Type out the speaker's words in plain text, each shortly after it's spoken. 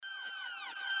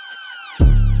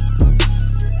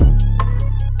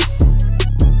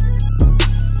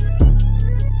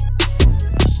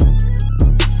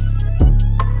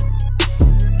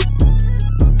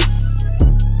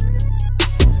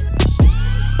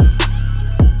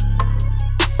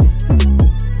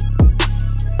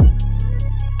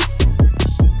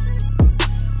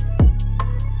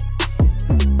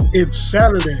It's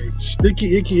Saturday.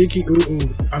 Sticky, icky, icky, ooh,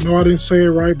 ooh. I know I didn't say it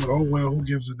right, but oh well, who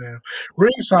gives a damn?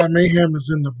 Ringside Mayhem is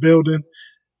in the building.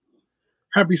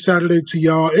 Happy Saturday to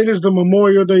y'all. It is the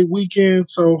Memorial Day weekend,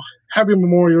 so happy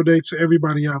Memorial Day to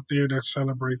everybody out there that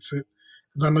celebrates it.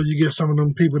 Because I know you get some of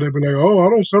them people that be like, oh, I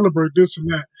don't celebrate this and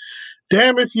that.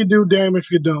 Damn if you do, damn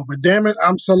if you don't. But damn it,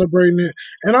 I'm celebrating it.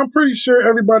 And I'm pretty sure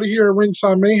everybody here at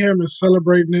Ringside Mayhem is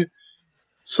celebrating it.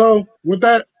 So, with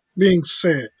that being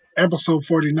said, episode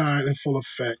 49 in full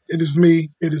effect. It is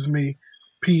me,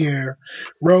 Pierre.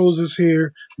 Rose is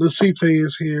here, Lasite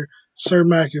is here, Sir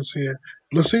Mac is here.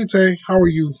 Lasite, how are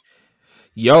you?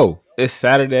 Yo, it's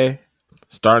Saturday,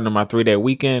 starting on my 3-day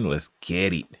weekend. Let's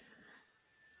get it.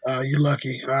 You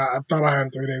lucky. I thought I had a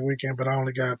 3-day weekend, but I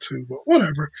only got two. But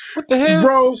whatever. What the hell?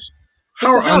 Rose, It's a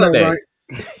I know, holiday.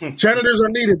 right? Janitors are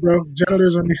needed, bro.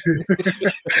 Janitors are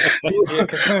needed. Yeah,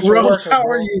 consensual Rose, worker, how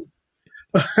bro. are you?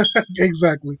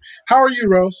 Exactly. How are you,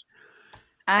 Rose?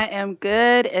 I am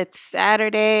good. It's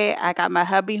Saturday. I got my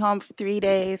hubby home for 3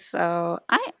 days, so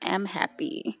I am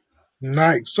happy.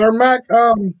 Nice. Sir Mac,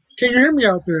 can you hear me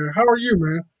out there? How are you,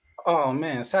 man? Oh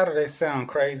man, Saturday sound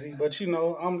crazy, but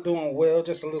I'm doing well.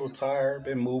 Just a little tired.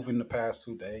 Been moving the past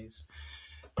 2 days,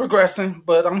 progressing.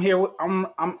 But I'm here.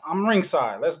 I'm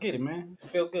ringside. Let's get it, man.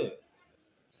 Feel good.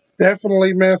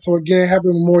 Definitely, man. So again, happy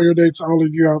Memorial Day to all of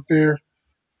you out there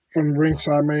from the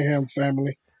Ringside Mayhem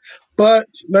family. But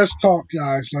let's talk,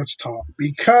 guys. Let's talk.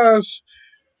 Because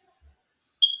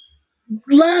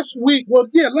last week Raw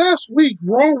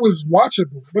was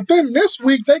watchable. But then this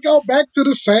week they go back to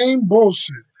the same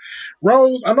bullshit.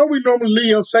 Rose, I know we normally leave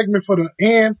your segment for the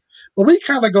end, but we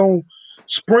kind of gonna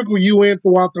sprinkle you in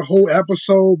throughout the whole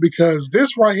episode because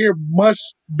this right here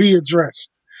must be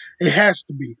addressed. It has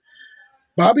to be.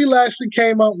 Bobby Lashley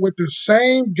came up with the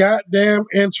same goddamn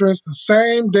entrance, the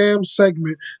same damn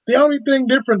segment. The only thing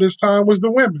different this time was the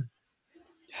women.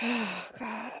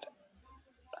 God.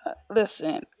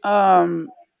 Listen,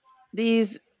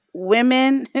 these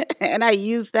women, and I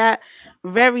use that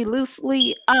very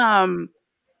loosely,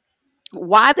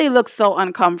 why they look so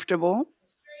uncomfortable,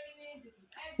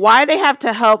 why they have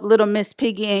to help little Miss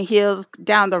Piggy in heels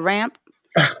down the ramp.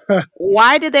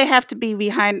 Why did they have to be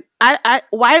behind?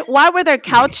 Why were there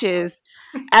couches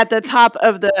at the top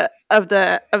of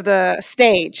the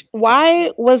stage?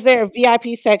 Why was there a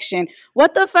VIP section?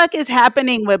 What the fuck is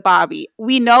happening with Bobby?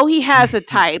 We know he has a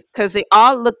type because they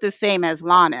all look the same as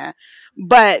Lana.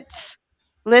 But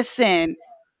listen,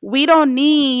 we don't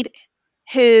need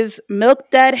his milk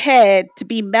dud head to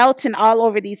be melting all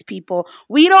over these people.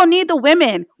 We don't need the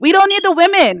women. We don't need the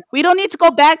women. We don't need to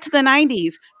go back to the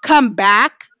 90s. Come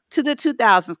back to the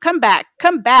 2000s. Come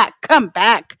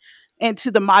back into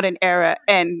the modern era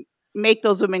and make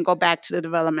those women go back to the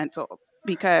developmental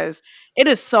because it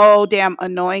is so damn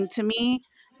annoying to me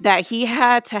that he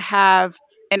had to have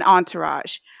an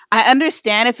entourage. I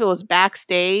understand if it was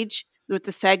backstage with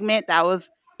the segment that was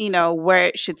where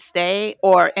it should stay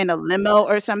or in a limo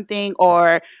or something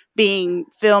or being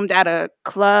filmed at a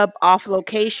club off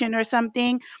location or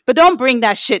something. But don't bring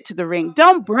that shit to the ring.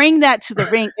 Don't bring that to the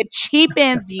ring. It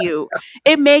cheapens you.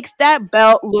 It makes that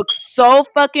belt look so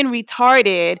fucking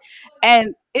retarded.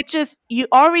 And it just, you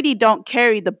already don't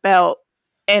carry the belt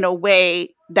in a way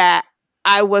that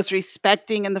I was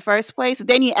respecting in the first place.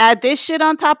 Then you add this shit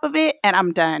on top of it, and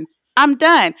I'm done. I'm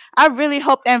done. I really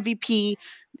hope MVP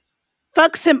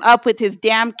fucks him up with his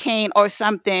damn cane or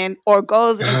something or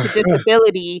goes into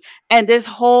disability and this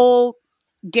whole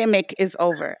gimmick is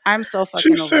over. I'm so She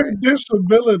fucking said over it.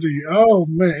 disability. Oh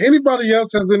man. Anybody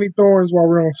else has any thorns while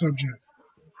we're on subject?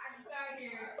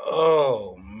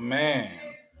 Oh man.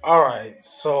 All right.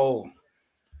 So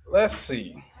let's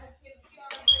see.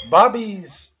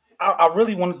 Bobby's. I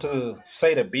really wanted to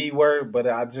say the B word, but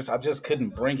I just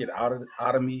couldn't bring it out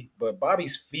of me. But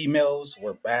Bobby's females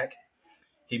were back.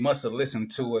 He must have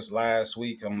listened to us last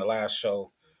week on the last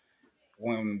show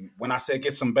when I said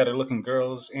get some better looking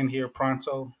girls in here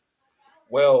pronto.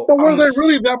 Well, But were they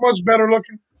really that much better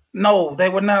looking? no, they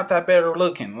were not that better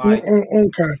looking. Like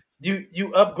Okay.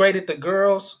 you upgraded the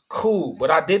girls, cool, but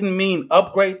I didn't mean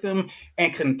upgrade them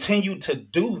and continue to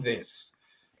do this.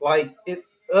 Like it.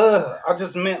 I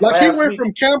just meant Like he last went week.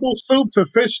 from Campbell's soup to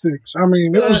fish sticks. I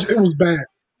mean, Ugh, it was bad.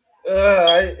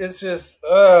 it's just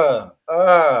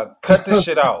cut this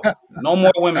shit out. No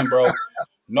more women, bro.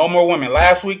 No more women.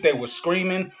 Last week they were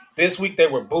screaming. This week they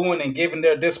were booing and giving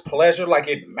their displeasure like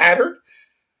it mattered.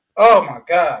 Oh my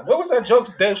God. What was that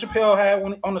joke Dave Chappelle had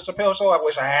on the Chappelle show? I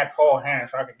wish I had 4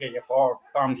 hands so I could get your 4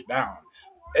 thumbs down.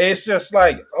 It's just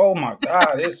like, oh my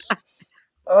God. It's,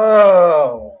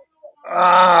 oh,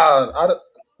 I,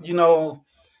 you know,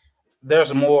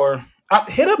 there's more.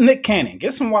 Hit up Nick Cannon.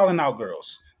 Get some Wildin' Out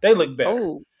girls. They look better.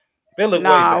 Oh, They look way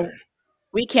nah, better.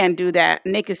 we can't do that.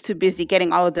 Nick is too busy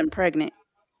getting all of them pregnant.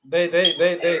 They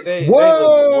look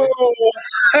Whoa!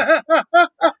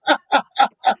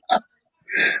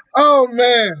 Oh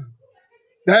man,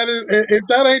 that is if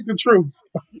that ain't the truth.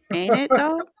 Ain't it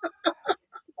though?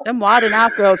 Them Wild and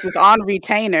Out girls is on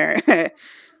retainer.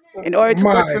 In order to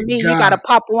work My for me, he God, gotta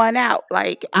pop one out.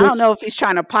 Like, I don't know listen, if he's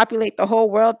trying to populate the whole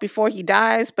world before he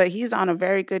dies, but he's on a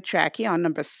very good track. He on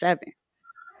number 7.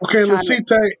 okay, Trying to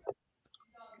Lucite.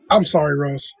 I'm sorry,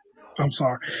 Rose. I'm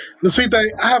sorry, Lucite.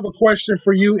 I have a question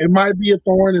for you. It might be a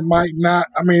thorn, it might not.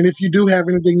 I mean, if you do have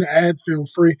anything to add, feel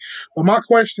free. But my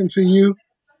question to you: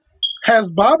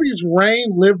 has Bobby's reign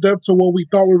lived up to what we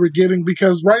thought we were getting?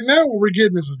 Because right now, what we're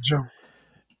getting is a joke.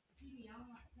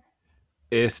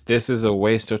 This is a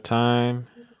waste of time.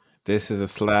 This is a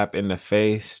slap in the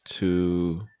face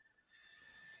to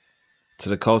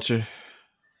the culture.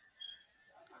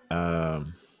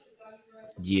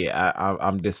 Yeah,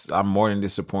 I'm more than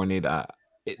disappointed.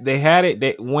 They had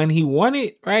it. When he won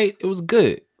it, right? It was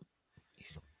good.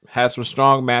 Had some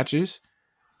strong matches,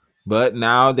 but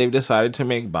now they've decided to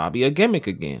make Bobby a gimmick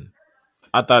again.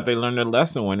 I thought they learned their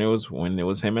lesson when it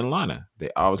was him and Lana.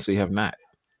 They obviously have not.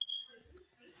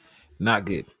 Not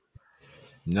good.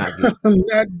 Not good.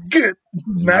 Not good.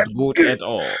 Not Not good good. at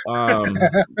all.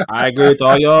 I agree with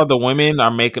all y'all. The women are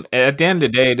making. At the end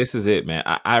of the day, this is it, man.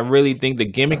 I really think the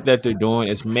gimmick that they're doing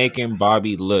is making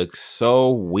Bobby look so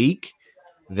weak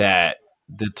that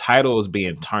the title is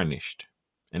being tarnished,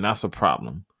 and that's a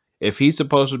problem. If he's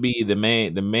supposed to be the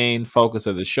main focus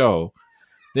of the show,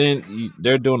 then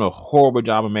they're doing a horrible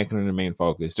job of making him the main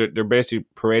focus. They're basically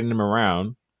parading him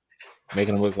around,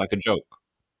 making him look like a joke.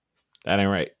 That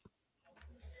ain't right.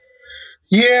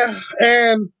 Yeah,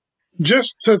 and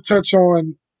just to touch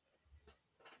on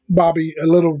Bobby a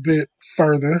little bit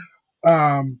further,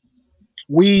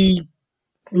 we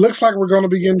looks like we're going to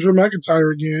be getting Drew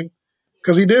McIntyre again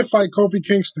because he did fight Kofi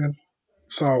Kingston.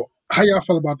 So, how y'all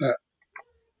feel about that?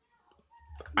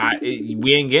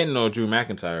 We ain't getting no Drew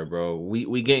McIntyre, bro.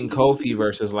 We getting Kofi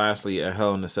versus Lashley at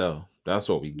Hell in a Cell. That's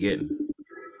what we getting.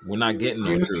 We're not getting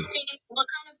no Yes. Drew. What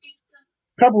kind of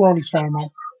pizza? Pepperoni's fine, man.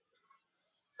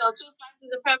 So 2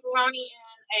 slices of pepperoni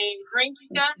and a drink, you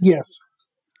said? Yes.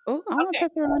 Oh, I want Okay.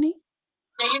 pepperoni.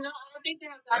 Now, I don't think they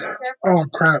have Dr. Pepper. Oh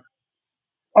crap.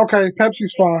 Okay,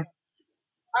 Pepsi's fine.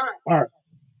 All right. All right.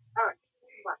 All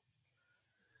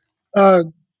right.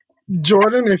 Bye.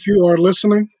 Jordan, if you are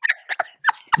listening,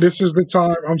 this is the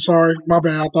time. I'm sorry, my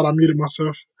bad. I thought I muted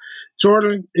myself.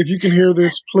 Jordan, if you can hear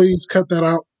this, please cut that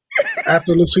out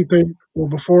after Lucite, or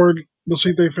before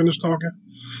Lucite finished talking.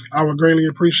 I would greatly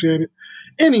appreciate it.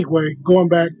 Anyway, going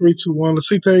back 3, 2, 1.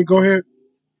 Lucite, go ahead.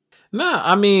 Nah,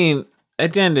 I mean,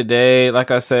 at the end of the day,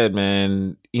 like I said,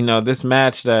 man, this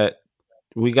match that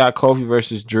we got Kofi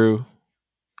versus Drew.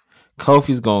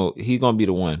 Kofi's gonna be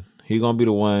the one. He's gonna be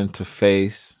the one to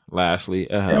face Lashley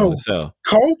at Hell in a Cell.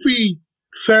 Kofi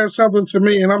said something to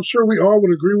me, and I'm sure we all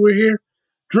would agree with here.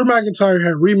 Drew McIntyre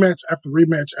had rematch after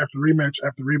rematch after rematch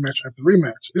after rematch after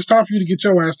rematch. It's time for you to get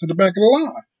your ass to the back of the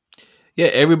line. Yeah,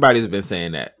 everybody's been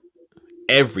saying that.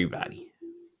 Everybody.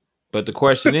 But the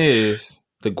question is,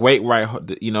 with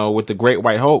the Great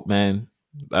White Hope, man,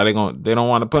 they don't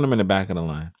want to put him in the back of the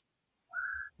line.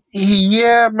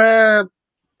 Yeah, man.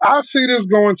 I see this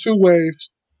going 2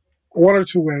 ways. 1 or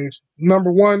 2 ways.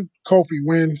 Number 1, Kofi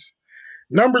wins.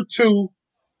 Number 2,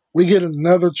 we get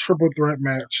another triple threat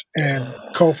match, and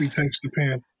Kofi takes the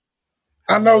pin.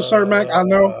 I know, Sir Mac. I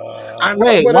know.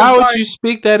 Wait, but why it's would like, you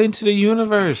speak that into the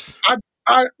universe?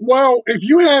 well, if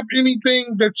you have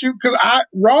anything that because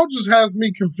Raw just has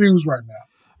me confused right now.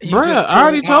 You Bruh, just I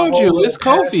already killed my told you, whole it's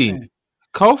Kofi. passion.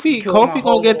 Kofi killed my gonna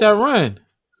whole get that little- run.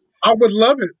 I would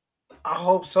love it. I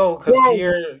hope so, because Whoa.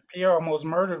 Pierre almost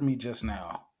murdered me just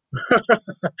now.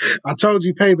 I told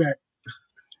you, payback.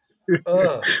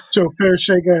 Ugh. Your fair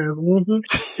shake ass.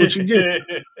 That's what you get.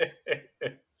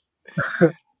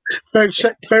 Fair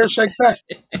shake back.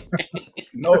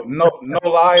 No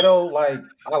lie though. Like,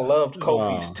 I loved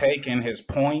Kofi's Wow. take and his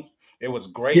point. It was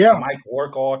great. Yeah. Mike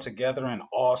work all together, and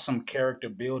awesome character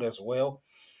build as well.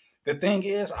 The thing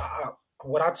is,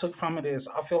 what I took from it is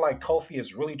I feel like Kofi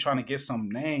is really trying to get some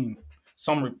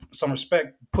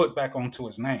respect put back onto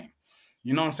his name.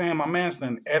 You know what I'm saying? My man's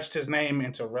done etched his name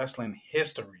into wrestling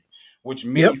history, which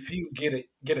many few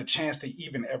get a chance to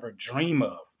even ever dream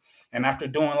of. And after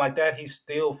doing like that, he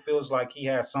still feels like he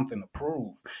has something to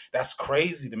prove. That's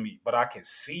crazy to me, but I can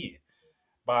see it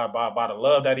by the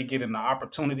love that he get and the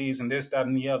opportunities and this, that,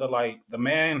 and the other. Like, the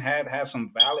man had some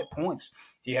valid points.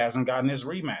 He hasn't gotten his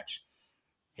rematch.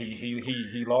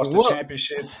 He lost the Well,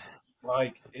 championship.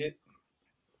 Like it,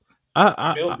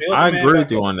 build I the man agree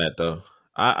with back you up. on that though.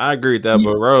 I agree with that.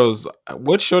 But Rose,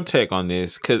 what's your take on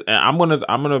this? Because I'm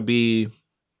gonna be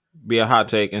a hot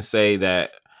take and say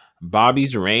that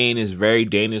Bobby's reign is very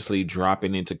dangerously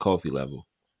dropping into Kofi level,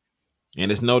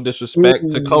 and it's no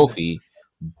disrespect to Ooh. Kofi,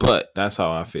 but that's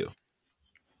how I feel.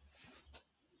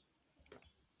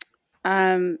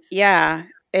 Yeah,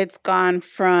 it's gone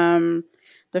from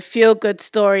the feel good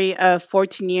story of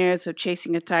 14 years of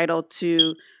chasing a title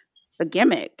to a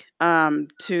gimmick,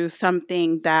 to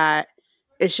something that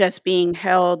is just being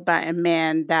held by a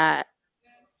man that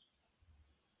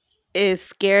is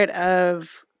scared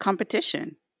of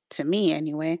competition, to me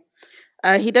anyway.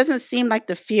 He doesn't seem like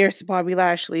the fierce Bobby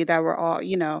Lashley that we're all,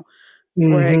 we're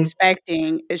Mm-hmm.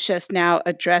 expecting. It's just now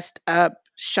a dressed up,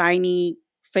 shiny,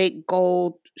 fake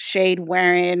gold, shade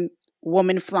wearing,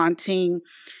 woman flaunting,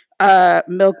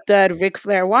 milk dud Ric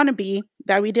Flair wannabe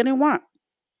that we didn't want.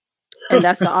 And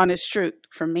that's the honest truth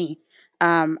for me.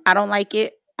 I don't like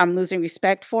it. I'm losing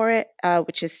respect for it,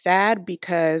 which is sad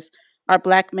because our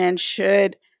black men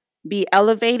should be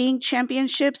elevating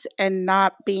championships and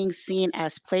not being seen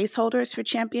as placeholders for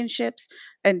championships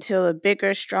until a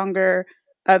bigger, stronger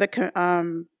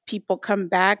people come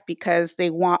back because they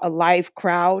want a live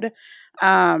crowd.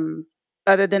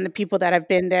 Other than the people that have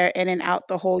been there in and out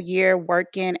the whole year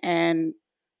working and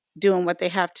doing what they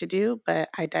have to do, but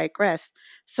I digress.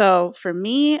 So for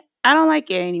me, I don't like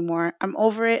it anymore. I'm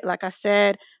over it. Like I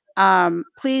said,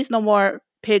 please no more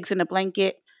pigs in a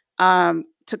blanket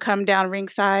to come down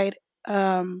ringside.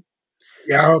 Um,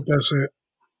 Yeah, I hope that's it.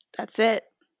 that's it.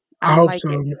 I I don't hope like so.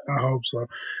 it. I hope so.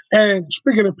 And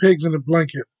speaking of pigs in a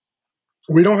blanket,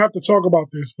 we don't have to talk about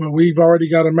this, but we've already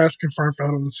got a match confirmed for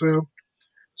Hell in a Cell.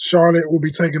 Charlotte will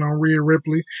be taking on Rhea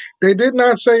Ripley. They did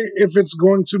not say if it's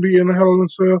going to be in a Hell in a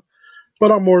Cell,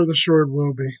 but I'm more than sure it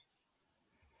will be.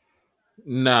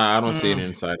 Nah, I don't see it Mm,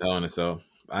 inside Hell in a Cell.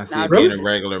 I see Now it being Really? this a is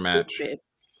regular match. stupid.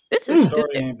 This is the Mm. story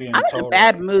stupid. ain't being I'm in a told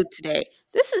bad right. mood today.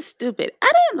 This is stupid. I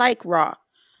didn't like Raw.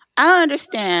 I don't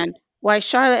understand why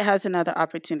Charlotte has another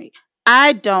opportunity.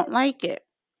 I don't like it.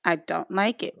 I don't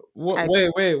like it. What? I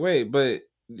Wait! But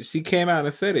she came out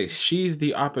and said it. She's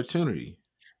the opportunity.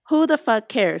 Who the fuck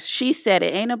cares? She said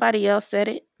it. Ain't nobody else said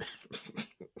it.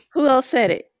 Who else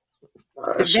said it?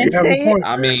 Did She Vince has a say it? point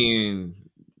I there. mean,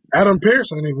 Adam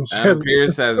Pearce ain't even said Adam it.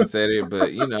 Pierce hasn't said it, but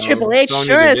Triple H Sonya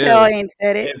sure as hell Deville, ain't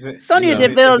said it. Is it you Sonya know,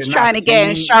 Deville's not trying to get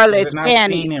in seen? Is it Charlotte's not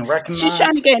seen panties. and She's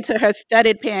trying to recognized? get into her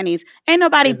studded panties. Ain't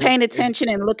nobody Is it paying is attention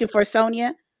and looking for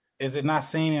Sonya. is it not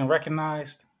seen and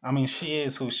recognized? I mean, she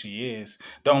is who she is.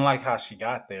 Don't like how she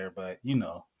got there, but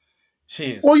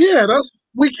she is Well, who she yeah, is.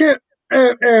 we can't,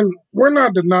 and we're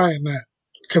not denying that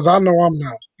because I know I'm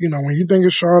not. When you think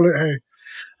of Charlotte, hey,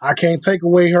 I can't take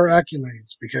away her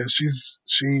accolades because she's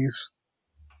she's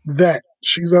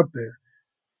up there.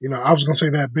 I was gonna say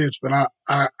that bitch, but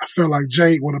I felt like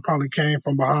Jade would have probably came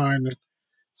from behind and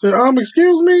said,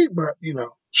 excuse me, but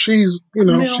she's I'm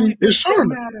the she only is bitch that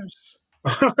Charlotte. matters.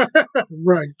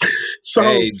 Right. So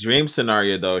hey, dream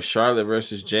scenario though, Charlotte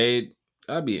versus Jade,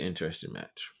 that'd be an interesting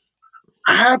match.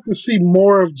 I have to see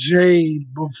more of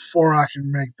Jade before I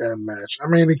can make that match. I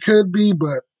mean, it could be,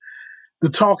 but the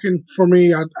talking for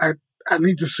me, I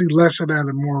need to see less of that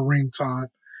and more ring time.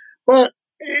 But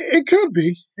it could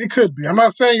be. It could be. I'm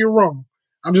not saying you're wrong.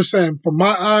 I'm just saying, from my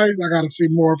eyes, I got to see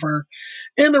more of her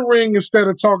in the ring instead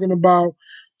of talking about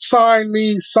sign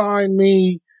me, sign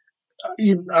me.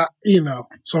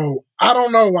 So I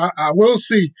don't know. I will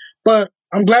see. But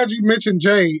I'm glad you mentioned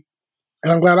Jade,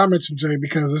 and I'm glad I mentioned Jade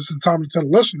because this is the time to tell the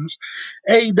listeners.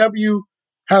 AEW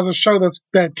has a show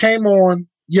that came on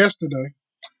yesterday.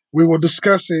 We will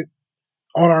discuss it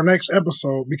on our next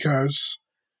episode because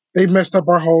they messed up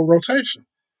our whole rotation.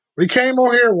 We came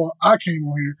on here. Well, I came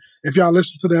on here. If y'all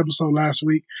listened to the episode last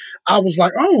week, I was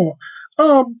like,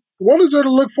 what is there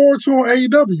to look forward to on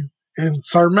AEW? And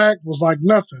Sir Mac was like,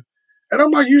 nothing. And I'm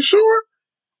like, you sure?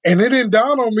 And it didn't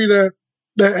dawn on me that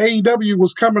AEW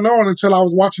was coming on until I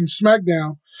was watching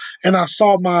SmackDown and I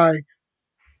saw my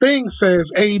thing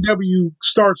says AEW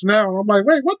starts now. And I'm like,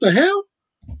 wait, what the hell?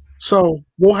 So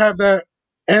we'll have that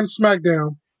and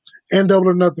SmackDown and Double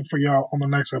or Nothing for y'all on the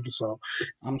next episode.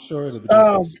 I'm sure it'll just be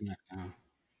Um, SmackDown.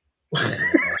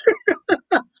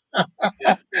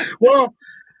 well,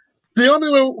 the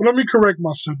only way, let me correct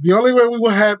myself. The only way we will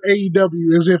have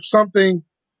AEW is if something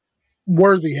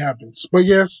worthy happens. But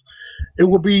yes, it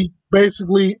will be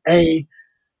basically a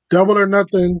Double or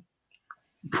Nothing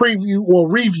preview or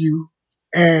review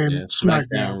and Yeah, SmackDown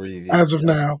SmackDown review. as of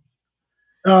now.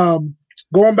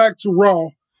 Going back to Raw,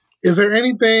 is there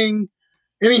anything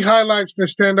Any highlights that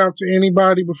stand out to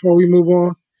anybody before we move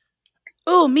on?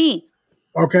 Ooh, me.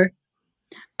 Okay.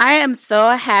 I am so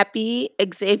happy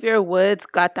Xavier Woods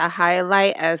got the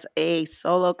highlight as a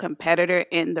solo competitor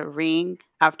in the ring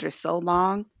after so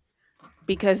long,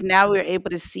 because now we're able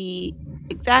to see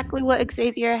exactly what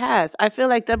Xavier has. I feel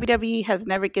like WWE has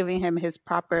never given him his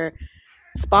proper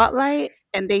spotlight,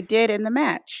 and they did in the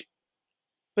match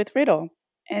with Riddle.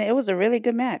 And it was a really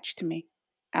good match to me.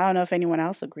 I don't know if anyone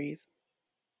else agrees.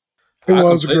 It I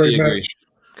was a great completely agree. match.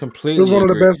 It was Completely one of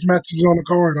the agree. best matches on the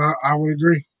card. I would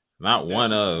agree. Not one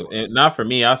Definitely of, was. and not for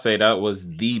me. I'll say that was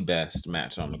the best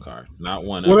match on the card. Not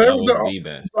one Well, of. there That was was the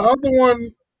best. the other one.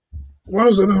 What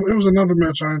was it? It was another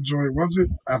match I enjoyed. Was it?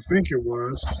 I think it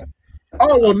was.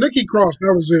 Oh well, Nikki Cross.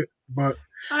 That was it. But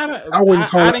I wouldn't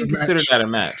call I it a didn't consider match. that a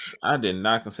match. I did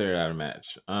not consider that a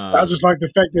match. I just like the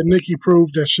fact that Nikki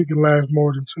proved that she can last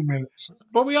more than 2 minutes.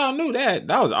 But we all knew that.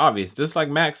 That was obvious. Just like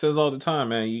Max says all the time,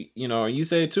 man. You know, you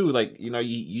say it too. Like, you know,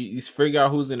 you figure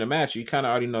out who's in the match. You kind of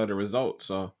already know the result.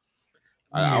 So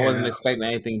I wasn't Yes. expecting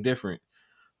anything different.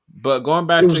 But going It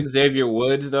back was to Xavier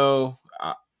Woods, though,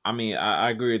 I mean, I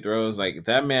agree with Rose. Like,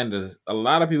 that man does. A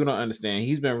lot of people don't understand.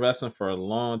 He's been wrestling for a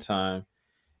long time,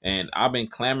 and I've been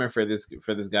clamoring for this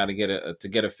guy to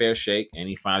get a fair shake, and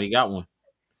he finally got one.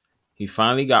 He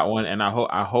finally got one, and I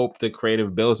hope the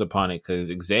creative builds upon it,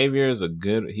 because Xavier is a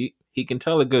good. He can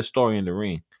tell a good story in the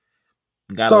ring.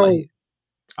 Gotta so. like.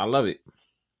 I love it.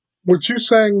 What you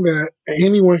saying that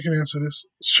anyone can answer this?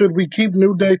 Should we keep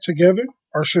New Day together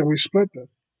or should we split them?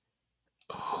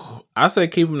 I say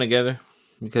keep them together,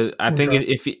 because I think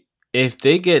Okay. if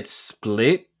they get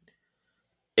split,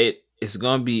 it's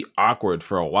gonna be awkward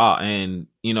for a while, and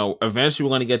you know eventually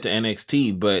we're gonna get to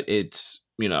NXT, but it's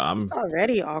It's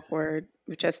already awkward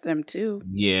with just them two.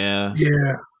 yeah.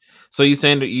 Yeah. So you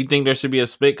saying that you think there should be a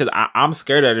split? Because I'm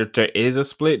scared that if there is a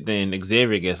split, then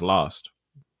Xavier gets lost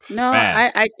No,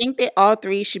 fast. I think that all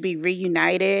three should be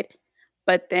reunited,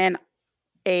 but then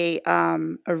a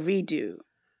redo.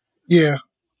 Yeah.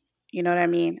 You know what I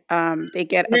mean? They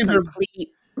get I a mean, complete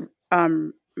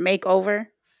makeover,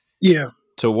 yeah.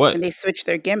 To and what? they switch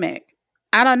their gimmick.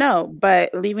 I don't know, but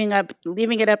leaving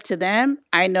it up to them,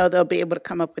 I know they'll be able to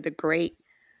come up with a great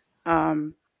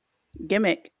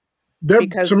gimmick, To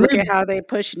because me, look at how they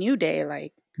push New Day.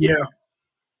 Like, yeah,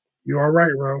 you are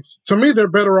right, Rose. To me, they're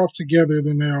better off together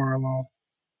than they are alone.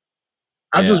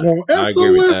 I just Yeah, want I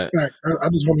agree with SOS that. back. I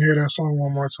just want to hear that song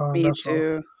one more time. me That's all.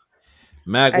 too.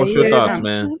 Mac, I what's your hear thoughts, them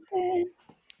man? jumping.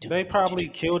 They probably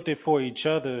killed it for each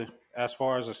other as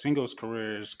far as a singles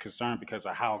career is concerned because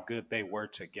of how good they were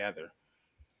together.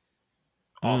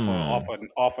 Off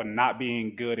of not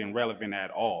being good and relevant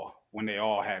at all when they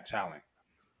all had talent.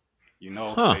 You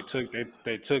know, Huh?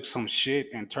 they took some shit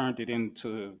and turned it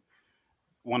into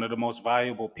one of the most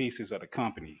valuable pieces of the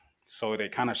company. So they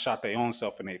kind of shot their own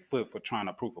self in their foot for trying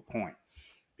to prove a point.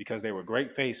 Because they were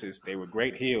great faces, they were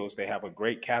great heels, they have a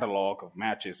great catalog of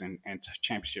matches and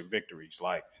championship victories.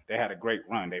 Like, they had a great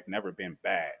run. They've never been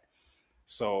bad.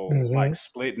 So, Mm-hmm. like,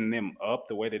 splitting them up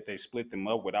the way that they split them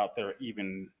up without there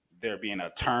being a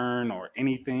turn or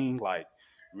anything, like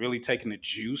really taking the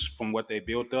juice from what they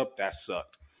built up, that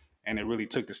sucked. And it really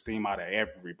took the steam out of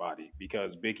everybody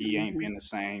because Big E ain't Mhm. been the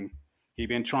same. He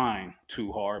been trying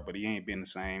too hard, but he ain't been the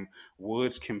same.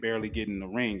 Woods can barely get in the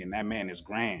ring, and that man is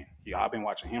grand. I've been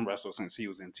watching him wrestle since he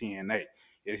was in TNA.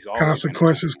 He's always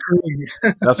Consequences entertaining.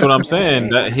 creed. That's what I'm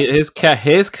saying. Right. That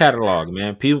his catalog,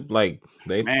 man. People like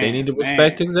they need to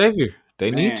respect Man, Xavier. They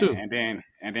need Man, to.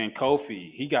 and then Kofi,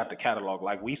 he got the catalog.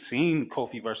 Like, we seen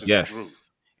Kofi versus Drew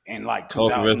Yes. in like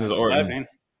Kofi versus Orton. 2011.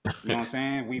 You know what I'm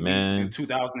saying? We in Man.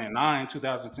 2009,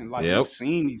 2010. Like, we've Yep.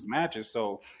 seen these matches,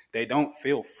 so they don't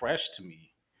feel fresh to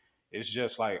me. It's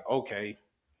just like, okay,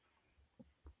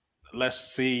 let's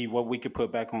see what we could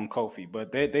put back on Kofi.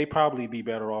 But they probably be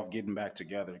better off getting back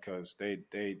together because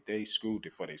they screwed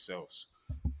it for themselves.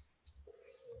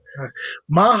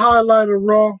 My highlight of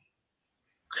Raw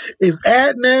is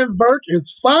Adnan Burke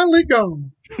is finally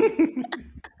gone.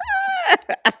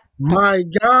 My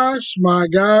gosh.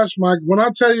 When I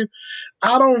tell you,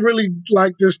 I don't really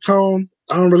like this tone.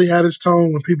 I don't really have this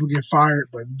tone when people get fired,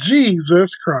 but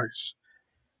Jesus Christ.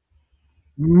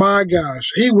 My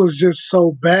gosh. He was just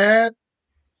so bad.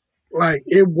 Like,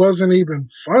 it wasn't even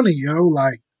funny, yo.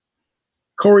 Like,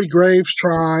 Corey Graves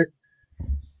tried.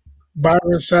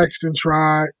 Byron Saxton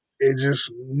tried. It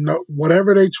just, no,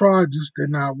 whatever they tried just did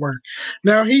not work.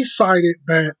 Now, he cited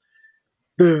that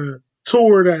the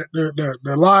tour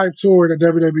the live tour that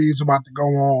WWE is about to go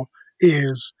on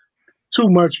is too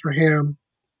much for him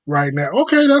right now.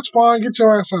 Okay, that's fine. Get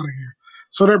your ass out of here.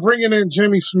 So they're bringing in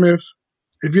Jimmy Smith.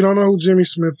 If you don't know who Jimmy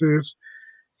Smith is,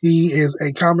 He is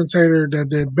a commentator that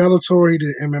did Bellator, he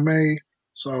did MMA.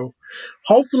 So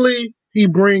hopefully he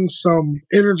brings some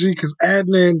energy because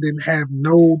Adnan didn't have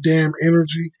no damn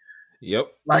energy. Yep.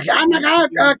 Like, oh my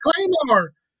God,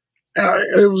 Claymore.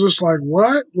 It was just like,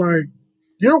 what? Like,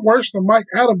 you're worse than Mike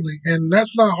Adamle, and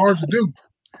that's not hard to do.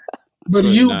 But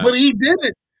Really he did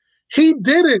it. He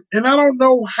did it, and I don't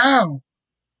know how.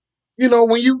 You know,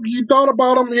 when you thought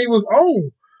about him, he was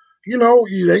old. You know,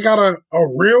 they got a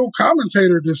real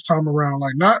commentator this time around.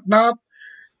 Like, not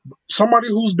somebody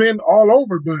who's been all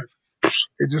over, but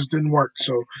it just didn't work.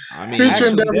 So, I mean, future Actually,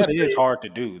 endeavors. that is hard to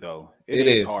do, though. It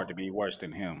is is. hard to be worse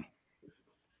than him.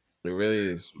 It really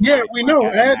is. Yeah, we know.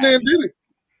 Adnan did it.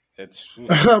 It's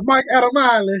Mike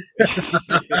Adamle.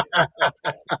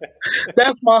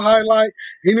 That's my highlight.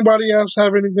 Anybody else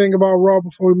have anything about Raw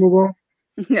before we move on?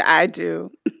 I do.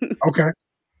 Okay.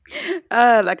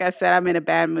 Like I said, I'm in a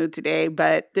bad mood today,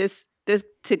 but this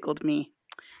tickled me.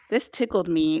 This tickled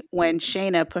me when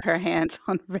Shayna put her hands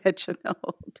on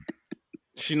Reginald.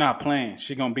 She not playing.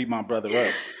 She gonna beat my brother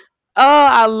up. Oh,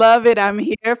 I love it. I'm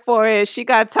here for it. She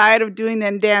got tired of doing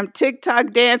them damn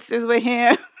TikTok dances with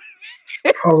him.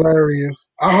 Hilarious.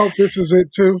 I hope this is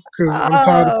it too, because I'm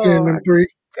tired of seeing them three.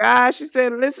 Gosh, she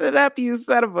said, "Listen up, you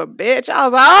son of a bitch." I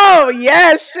was like, "Oh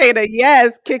yes, Shayna,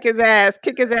 yes, kick his ass,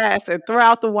 and throw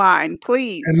out the wine,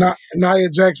 please." And Nia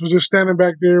Jax was just standing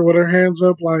back there with her hands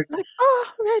up, like,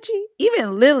 oh, Reggie.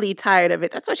 Even Lily tired of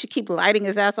it. That's why she keep lighting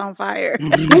his ass on fire. who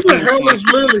the hell is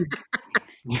Lily?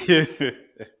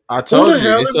 I told Who the you,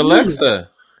 hell it's is Alexa.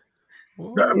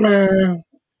 Man,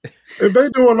 if they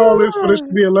doing all this for this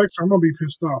to be Alexa, I'm gonna be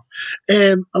pissed off.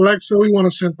 And Alexa, we want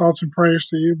to send thoughts and prayers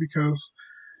to you because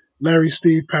Larry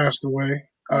Steve passed away.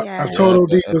 A Total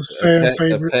Divas fan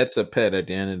favorite. A pet's a pet at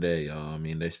the end of the day, y'all. I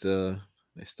mean, they still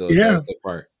Yeah. got the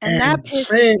part. And that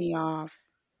pisses me off.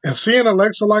 And seeing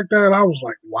Alexa like that, I was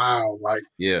like, wow, like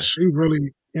she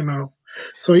really, you know.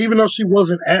 So even though she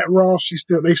wasn't at Raw,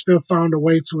 they still found a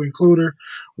way to include her,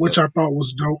 which I thought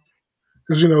was dope.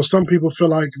 Because, you know, some people feel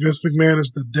like Vince McMahon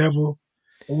is the devil.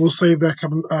 But we'll save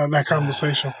that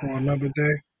conversation for another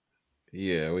day.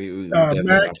 Yeah, we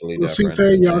Mac,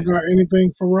 Lucite, y'all got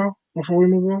anything for Raw before we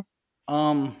move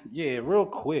on? Yeah, real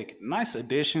quick. Nice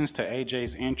additions to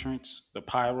AJ's entrance, the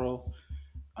pyro.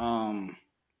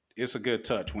 It's a good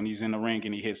touch when he's in the ring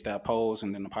and he hits that pose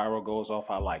and then the pyro goes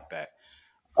off. I like that.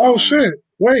 Oh shit!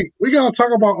 Wait, we gotta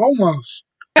talk about Omos.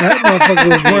 That motherfucker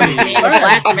was running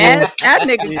Black Mass. That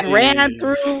nigga ran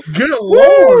through. Good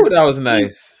Lord, that was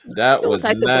nice. That was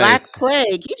like nice. the Black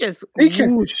Plague.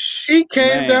 He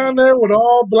came down there with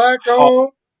all black on,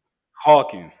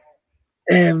 hawking.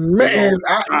 And man,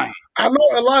 I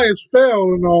know Elias fell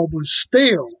and all, but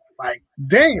still, like,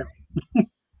 damn.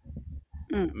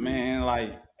 Man,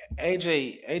 like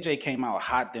AJ came out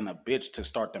hot than a bitch to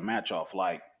start the match off.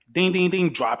 Like, ding, ding, ding,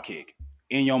 drop kick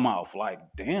in your mouth. Like,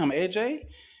 damn, AJ.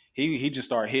 He just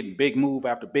started hitting big move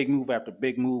after big move after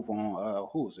big move on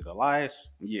who was it? Elias?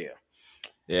 Yeah.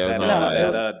 Yeah, it was on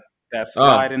Elias. That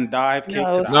slide and dive kick to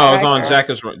the it was on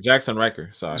Jackson Riker.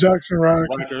 Sorry. Jackson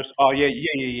Riker. Oh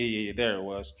yeah. There it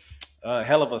was.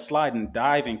 Hell of a slide and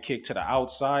dive and kick to the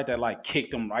outside that like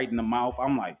kicked him right in the mouth.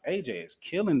 I'm like, AJ is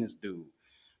killing this dude.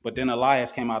 But then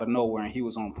Elias came out of nowhere and he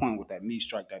was on point with that knee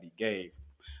strike that he gave.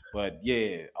 But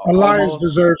yeah, Elias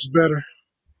deserves better.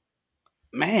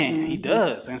 Man, he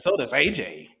does, and so does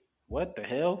AJ. What the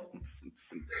hell?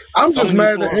 I'm just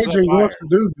mad that AJ wants to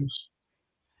do this.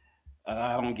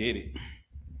 I don't get it.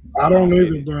 I don't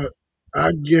either, but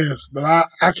I guess. But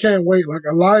I can't wait. Like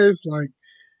Elias, like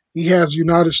he has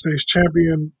United States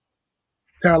champion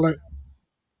talent.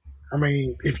 I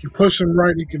mean, if you push him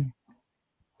right, he can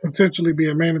potentially be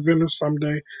a main eventer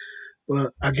someday.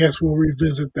 But I guess we'll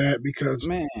revisit that because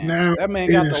now that man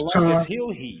got the longest heel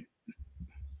heat.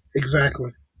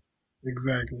 Exactly.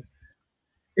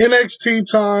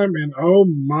 NXT time, and oh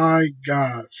my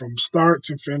God, from start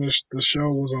to finish, the show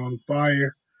was on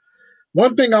fire.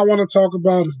 One thing I want to talk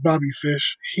about is Bobby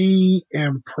Fish. He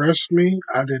impressed me.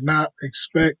 I did not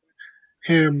expect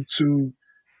him to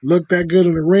look that good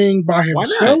in the ring by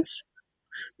himself.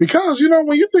 Because, you know,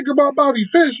 when you think about Bobby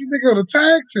Fish, you think of the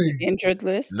tag team. Injured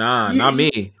list? Nah, not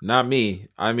me. I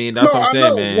mean, that's what I'm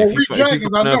saying, man. Well, if you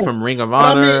come up from Ring of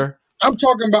Honor. I mean, I'm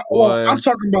talking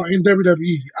about in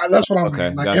WWE. That's what I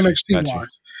mean, like NXT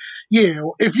wise. Yeah,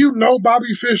 if you know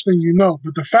Bobby Fish, then you know.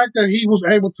 But the fact that he was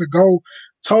able to go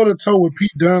toe to toe with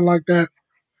Pete Dunne like that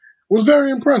was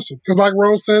very impressive. Because, like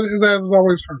Rose said, his ass is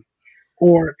always hurt,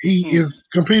 or he is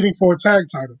competing for a tag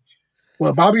title.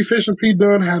 Well, Bobby Fish and Pete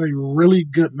Dunne had a really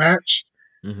good match.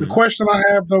 Mm-hmm. The question I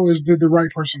have, though, is did the right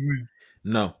person win?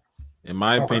 No. In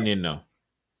my opinion, no.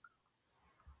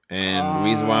 And the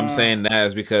reason why I'm saying that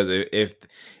is because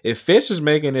if Fish is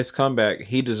making this comeback,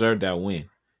 he deserved that win.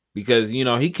 Because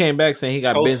he came back saying he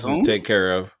got So business soon? to take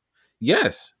care of.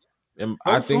 Yes, So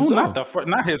I think soon, so.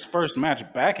 not his first match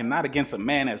back, and not against a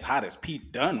man as hot as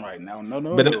Pete Dunne right now.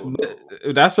 No.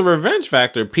 But that's a revenge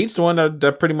factor. Pete's the one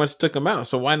that pretty much took him out.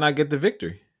 So why not get the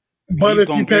victory? But He's if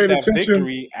you gonna get paid that attention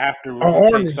victory after on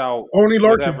he takes out Oni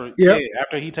Lorcan, whatever. yep. Yeah,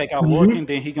 after he take out Mhm. Lorcan,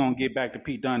 then he gonna get back to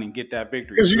Pete Dunne and get that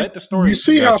victory. Because Let the story. you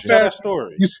see how tell that fast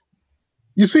story.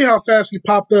 you see how fast he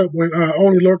popped up when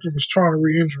Oni Lorcan was trying to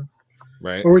re-injure.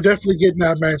 Right. So we're definitely getting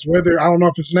that match. Whether I don't know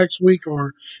if it's next week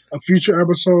or a future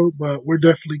episode, but we're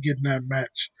definitely getting that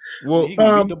match. Well, he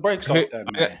gonna beat the brakes off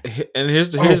that man. And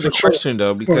here's the for question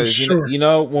though, For because sure.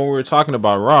 when we were talking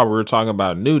about Raw, we were talking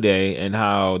about New Day and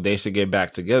how they should get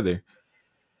back together.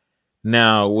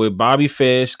 Now with Bobby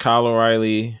Fish, Kyle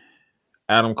O'Reilly,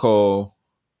 Adam Cole,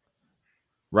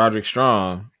 Roderick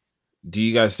Strong, do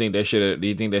you guys think they should? Do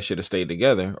you think they should have stayed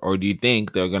together, or do you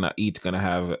think they're each gonna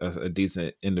have a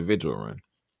decent individual run?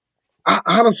 I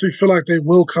honestly feel like they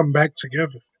will come back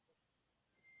together.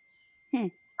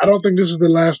 I don't think this is the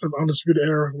last of Undisputed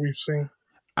Era we've seen.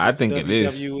 I think it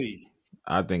is. WWE.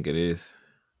 I think it is.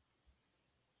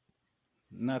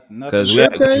 Nothing. Because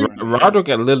Roderick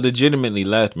got legitimately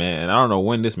left, man, and I don't know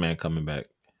when this man coming back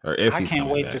or if I he's can't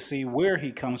coming wait back. to see where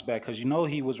he comes back because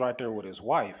he was right there with his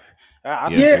wife. I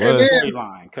Yes, think it's a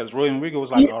storyline because Roy Enrico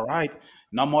was like, "All right,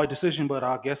 not my decision, but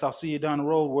I guess I'll see you down the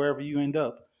road wherever you end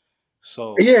up."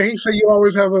 So yeah, he said you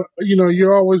always have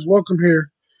you're always welcome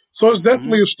here. So it's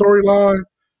definitely a storyline.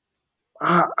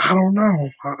 I don't know.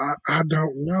 I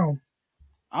don't know.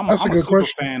 I'm That's a a good super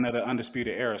question. fan of the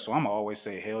Undisputed Era, so I'm always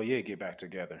say, "Hell yeah, get back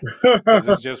together," because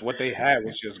it's just what they had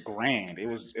was just grand. It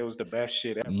was the best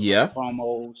shit ever. Yeah, like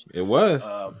promos. It was.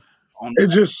 It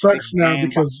just sucks now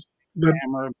because the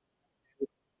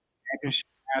championship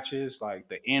matches, like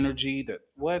the energy, the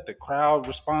crowd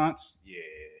response, yeah.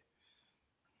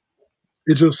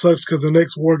 It just sucks because the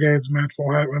next War Games match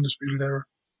won't have Undisputed Era.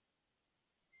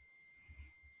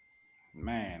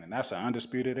 Man, and that's an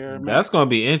Undisputed Era match. That's gonna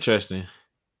be interesting.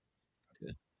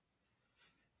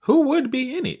 Who would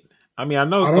be in it? I mean, I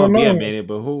know it's gonna be a minute,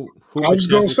 but who? I was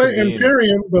gonna say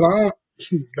Imperium, but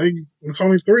it's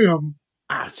only 3 of them.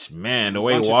 Man, the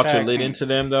way Walter lit into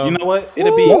them, though. You know what?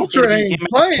 It'll be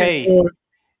MSK.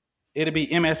 It'll be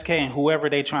MSK and whoever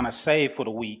they trying to save for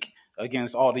the week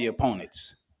against all the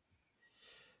opponents.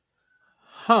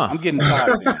 Huh? I'm getting tired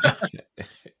of them.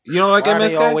 You don't like Why MSK? Are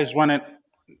they always running.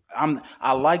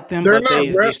 I like them, but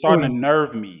they starting to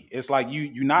nerve me. It's like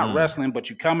you're not wrestling, but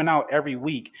you coming out every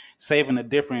week saving a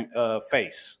different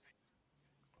face.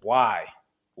 Why?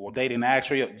 Well, they didn't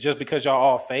actually just because y'all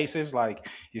all faces. Like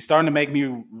you're starting to make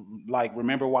me like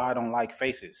remember why I don't like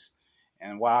faces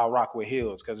and why I rock with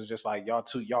heels because it's just like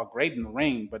y'all great in the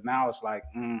ring, but now it's like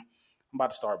I'm about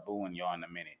to start booing y'all in a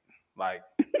minute. Like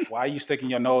why are you sticking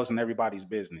your nose in everybody's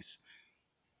business?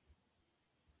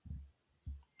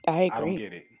 I agree.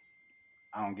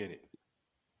 I don't get it.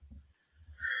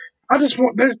 I just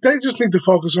want they just need to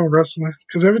focus on wrestling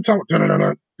because every time and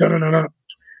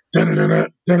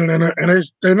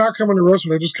they're not coming to wrestle.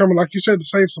 They're just coming, like you said, to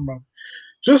save somebody.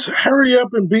 Just hurry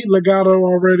up and beat Legado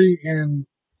already, and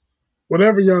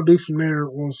whatever y'all do from there,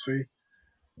 we'll see.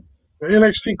 The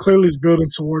NXT clearly is building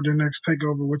toward their next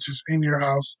takeover, which is In Your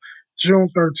House, June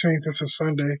 13th. It's a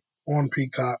Sunday on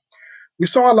Peacock. We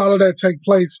saw a lot of that take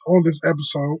place on this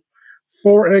episode.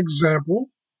 For example,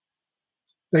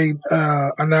 they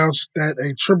announced that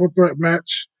a triple threat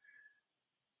match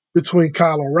between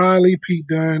Kyle O'Reilly, Pete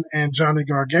Dunne, and Johnny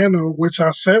Gargano, which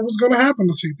I said was going to happen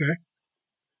this evening,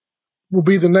 will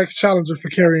be the next challenger for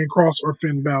Karrion Kross or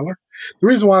Finn Balor. The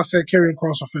reason why I said Karrion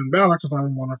Kross or Finn Balor, because I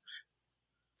didn't want to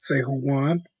say who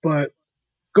won, but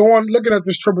looking at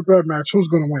this triple threat match, who's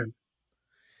going to win?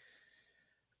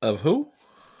 Of who?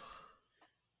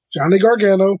 Johnny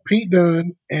Gargano, Pete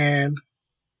Dunne, and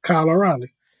Kyle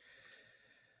O'Reilly.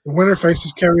 The winner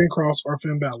faces Karrion Kross or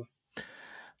Finn Balor.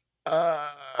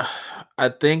 I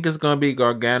think it's gonna be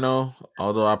Gargano,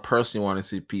 although I personally want to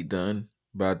see Pete Dunne,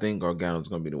 but I think Gargano's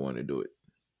gonna be the one to do it.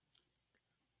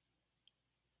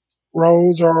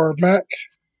 Rose or Mac?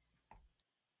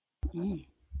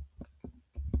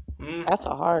 That's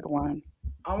a hard one.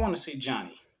 I want to see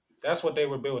Johnny. That's what they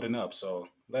were building up, so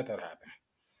let that happen.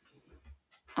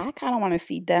 I kind of want to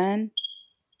see Dunne.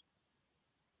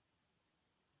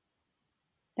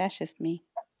 That's just me.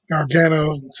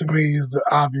 Gargano, to me, is the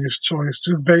obvious choice,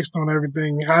 just based on how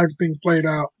everything played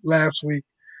out last week.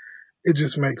 It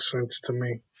just makes sense to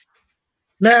me.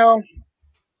 Now,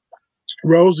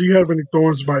 Rose, do you have any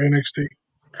thorns about NXT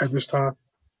at this time?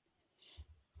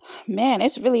 Man,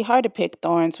 it's really hard to pick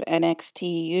thorns for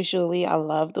NXT. Usually, I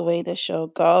love the way the show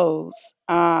goes.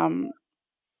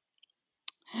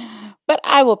 But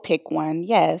I will pick one.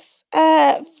 Yes,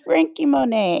 Frankie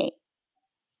Monet.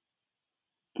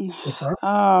 Okay.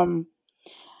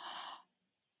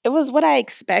 It was what I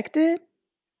expected,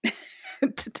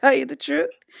 to tell you the truth.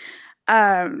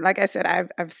 Like I said,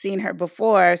 I've seen her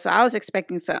before, so I was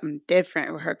expecting something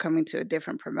different with her coming to a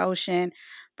different promotion,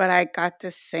 but I got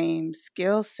the same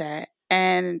skill set.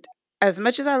 And as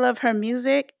much as I love her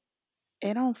music,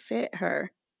 it don't fit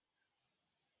her.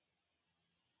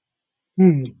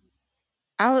 Hmm.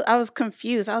 I was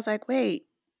confused. I was like, wait,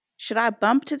 should I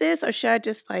bump to this or should I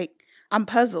just like? I'm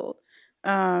puzzled.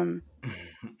 Um,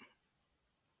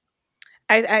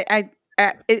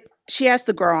 she has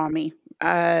to grow on me.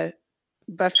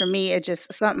 But for me, it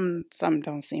just something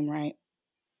don't seem right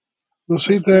Well, with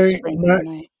see, Miss they, Frankie Matt,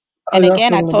 Monet. how And y'all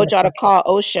again, I feeling told y'all to about call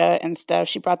OSHA and stuff.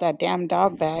 She brought that damn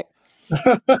dog back.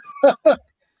 that?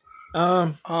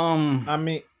 I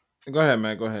mean, go ahead,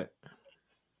 man. Go ahead.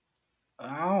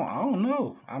 I don't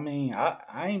know. I mean,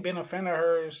 I ain't been a fan of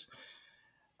hers.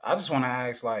 I just want to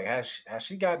ask, like, has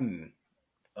she gotten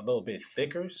a little bit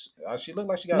thicker? She looked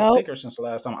like she got Nope. thicker since the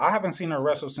last time. I haven't seen her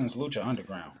wrestle since Lucha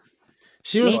Underground.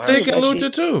 She Me was So too, thick in but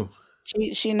Lucha too.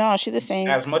 she's the same.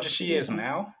 as much as she She's the is same.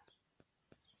 now,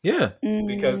 Yeah.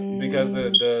 because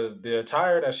Mm, the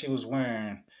attire that she was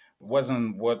wearing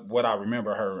wasn't what I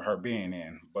remember her being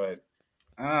in. But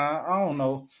I don't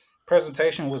know.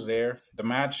 Presentation was there. The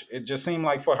match, it just seemed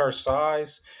like for her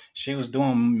size, she was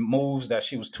doing moves that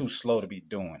she was too slow to be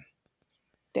doing.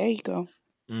 there you go.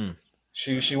 Mm.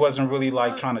 She wasn't really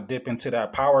like trying to dip into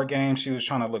that power game. She was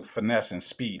trying to look finesse and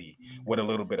speedy with a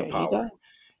little bit There of you power, go.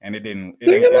 and it didn't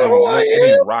Do you know who I it am?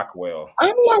 didn't rock well.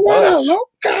 I'm La But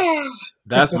Loca.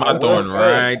 That's my I will thorn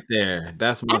say, right there.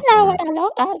 That's I my know thorn. what I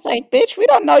know. I was like, bitch, we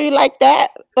don't know you like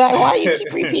that. Like, why you keep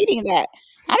to repeating that?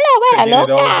 I know what get I it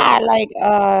over. loca.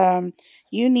 Like,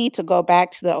 you need to go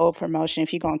back to the old promotion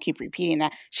if you're gonna keep repeating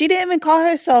that. She didn't even call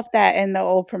herself that in the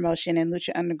old promotion in Lucha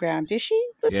Underground, did she?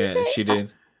 Listen to Yeah, she it.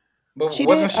 did. But She did.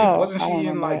 Oh, wasn't I don't she in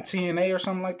remember like that. TNA or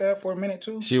something like that for a minute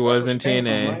too? She That's was where she in came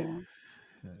from, TNA. right?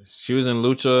 Yeah. She was in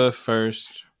Lucha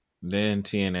first, then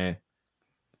TNA.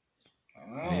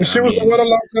 And I she was the mean, Wada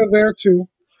Loca there too.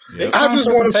 Big yep. I time just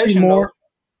want to see presentation more. though.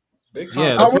 Big time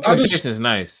Yeah, the I presentation. just, presentation is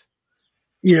nice.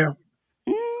 yeah,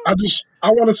 Mm, I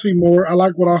want to see more. I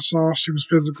like what I saw. She was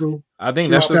physical. I think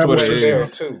She that's just Shouts to what established it Wade Barrett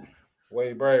herself. is. too.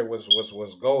 Wade Barrett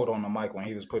was gold on the mic when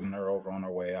he was putting her over on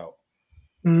her way out.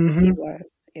 Hmm. he was.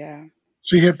 Yeah.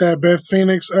 She hit that Beth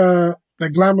Phoenix, that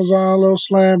Glamazon little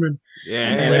slam, and Yeah,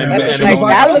 And and and, then and Beth red was she and was like, then like, bone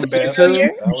that oh, from looks Beth. familiar.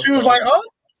 That was she was like, dope.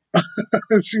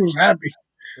 oh, she was happy.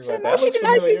 She's Said, like, no, that she looks did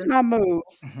not use familiar. my move.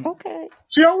 Okay.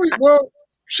 She always, well,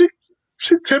 she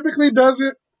she typically does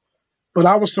it, but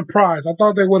I was surprised. I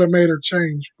thought they would have made her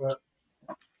change, but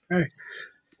hey, I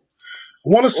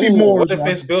want to see Ooh, more what if though.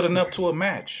 it's building up to a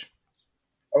match?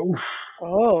 Oh,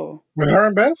 Oh. with her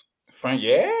and Beth, Friend,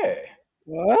 yeah.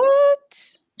 What?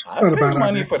 that's I'd not a pay bad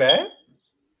money idea. for that.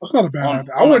 That's not a bad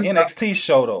idea. I On an wouldn't. NXT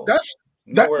show though. That's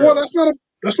Nowhere well. That's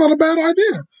else. not a bad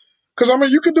idea. Because I mean,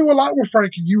 you can do a lot with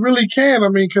Frankie. You really can. I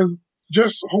mean, because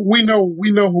just we know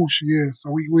who she is,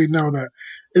 so we know that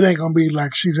it ain't gonna be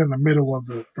like she's in the middle of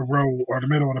the road or the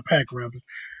middle of the pack rather.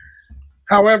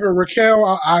 However,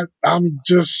 Raquel, I'm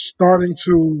just starting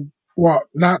to, well,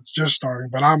 not just starting,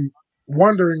 but I'm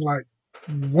wondering like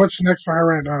what's next for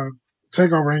her at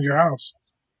Takeover in Your House.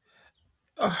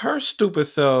 her stupid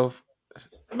self,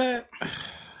 man.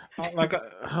 Like,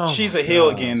 oh She's my a heel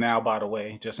god. again now, by the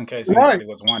way, just in case Right. anybody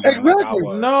was wondering, like I Exactly.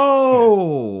 was.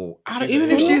 No, She's a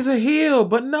even if heel. she's a heel,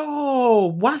 but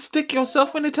no, why stick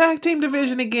yourself in the tag team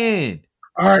division again?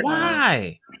 All right.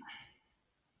 Why?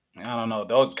 I don't know.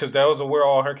 Those are where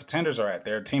all her contenders are at.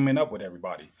 They're teaming up with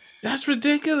everybody. That's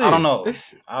ridiculous. I don't know.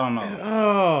 It's, I don't know.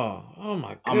 oh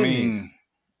my goodness. I mean,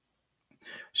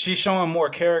 she's showing more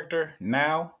character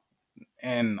now,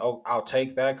 and I'll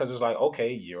take that because it's like,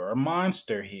 okay, you're a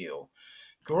monster heel.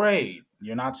 Great.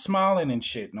 You're not smiling and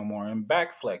shit no more and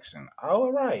back flexing.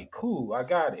 All right, cool. I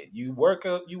got it. You work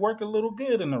a little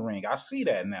good in the ring. I see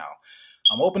that now.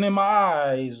 I'm opening my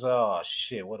eyes. Oh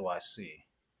shit, what do I see?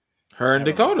 her and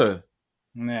Never mind. Dakota.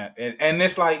 Yeah, and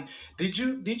it's like, did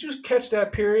you catch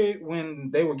that period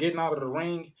when they were getting out of the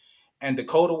ring and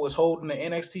Dakota was holding the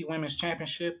NXT Women's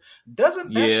Championship?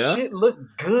 Doesn't that Yeah. shit look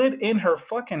good in her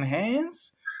fucking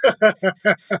hands?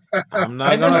 I'm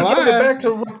not And then gonna she gave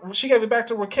lie. it back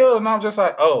to Raquel, and I'm just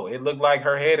like, oh, it looked like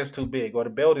her head is too big or the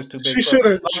belt is too big. She should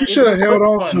have. She It should have just held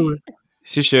looked on funny. to it.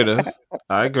 She should have.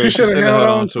 I agree. She should have held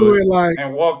on to it. Like,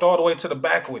 And walked all the way to the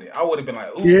back with it. I would have been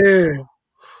like, ooh. yeah.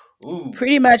 Ooh,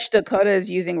 Pretty much Dakota is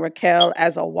using Raquel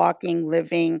as a walking,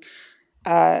 living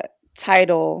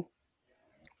title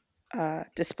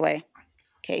display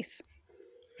case.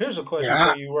 here's a question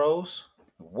Yeah, for you, Rose.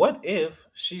 What if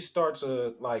she starts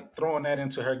like throwing that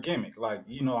into her gimmick? Like,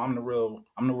 I'm the real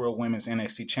women's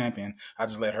NXT champion. I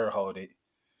just let her hold it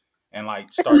and like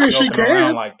I start mean, she joking can.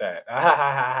 around like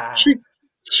that. She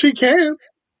she can.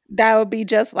 That would be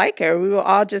just like her. We will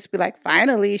all just be like,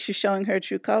 finally, she's showing her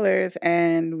true colors,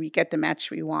 and we get the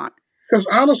match we want. Because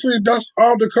honestly, that's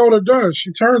all Dakota does.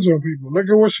 She turns on people. Look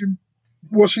at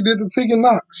what she did to Tegan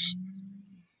Knox.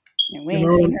 And we You ain't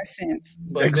know seen her since.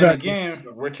 But then exactly. again,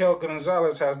 Raquel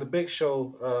Gonzalez has the Big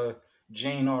Show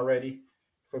gene already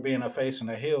for being a face and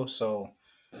a heel. So,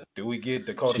 do we get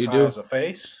Dakota She Kai do. as a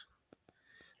face?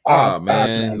 Oh I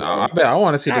man, don't I know. bet I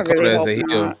want to see I really Dakota as hope a heel.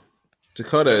 not.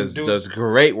 Dakota And does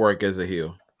great work as a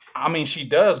heel. I mean, she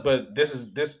does, but this is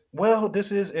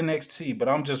NXT. But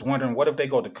I'm just wondering, what if they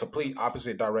go the complete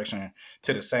opposite direction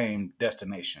to the same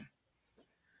destination?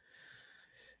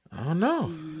 I don't know.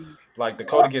 Mm. Like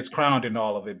Dakota gets crowned in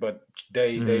all of it, but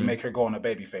they Mhm. make her go on a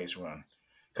babyface run.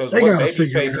 Because They what gotta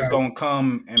figure babyface it is out. gonna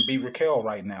come and be Raquel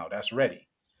right now? That's ready.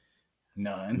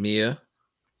 None. Mia.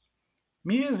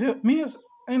 Mia's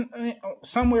in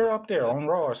somewhere up there on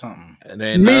Raw or something. And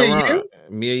then Mia nothing Yim, wrong.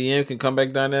 Mia Yim can come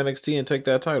back down to NXT and take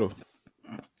that title.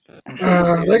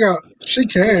 she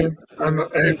can,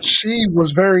 and she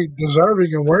was very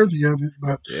deserving and worthy of it.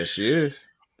 But Yes, she is.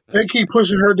 they keep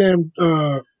pushing her damn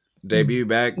Debut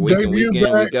back week in, debut week in,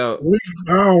 back. week out.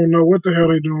 I don't know what the hell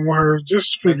they doing with her.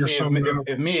 Just And figure see, something out.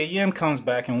 if Mia Yim comes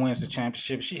back and wins the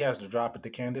championship, she has to drop it to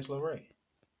Candice LeRae.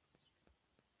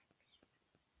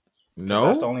 Because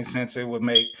that's the No, only sense it would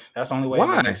make. That's the only way it would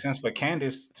why? make sense for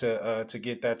Candice to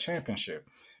get that championship,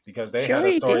 because they She had a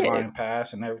already did. storyline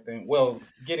pass and everything. Well,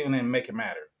 get in and make it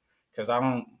matter, because I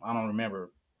don't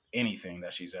remember anything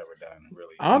that she's ever done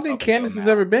really. I don't think up until Candice has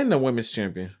now. ever been the women's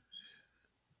champion.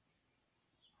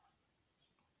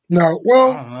 No, I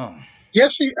well, don't know.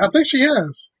 yes, I think she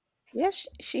has. Yes,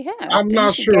 she has. I'm Didn't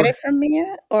not she sure. get it from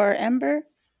Mia or Ember?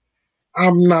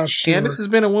 I'm not sure. Candice has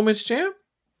been a women's champ.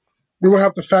 We will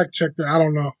have to fact check that. I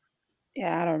don't know.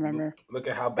 Yeah, I don't remember. Look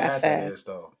at how That's bad that sad. is,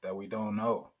 though, that we don't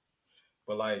know.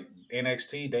 But like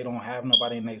NXT, they don't have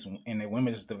nobody in their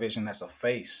women's division that's a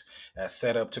face that's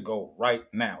set up to go right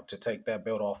now to take that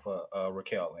belt off of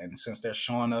Raquel. And since they're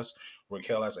showing us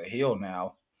Raquel as a heel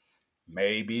now,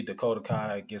 maybe Dakota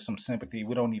Kai gets some sympathy.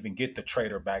 We don't even get the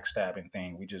traitor backstabbing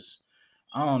thing. We just,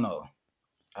 I don't know.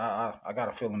 I got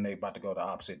a feeling they about to go the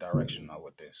opposite direction though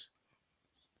with this.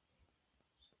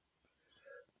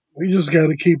 We just got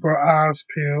to keep our eyes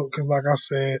peeled because, like I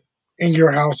said, In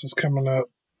Your House is coming up.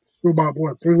 We're about,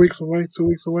 3 weeks away, 2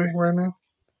 weeks away right now?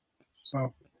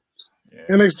 So Yeah.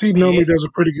 NXT normally does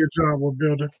a pretty good job with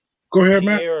building. Go ahead,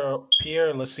 Matt.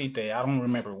 Pierre Lasite, I don't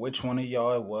remember which one of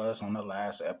y'all it was on the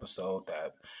last episode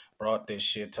that brought this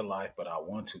shit to life, but I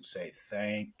want to say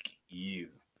thank you.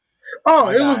 Oh,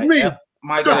 My it was guy, me.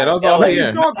 My Yeah, guy, that was all Let me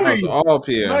Pierre. talk That to was you. all my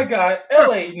Pierre. guy,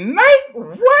 LA Knight. I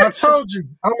What? told you,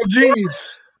 I'm a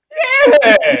genius.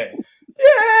 Yeah,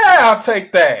 I'll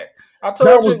take that. I That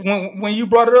told was, you when you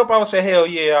brought it up, I would say, hell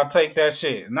yeah, I'll take that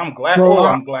shit. And I'm glad. bro.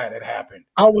 I'm glad it happened.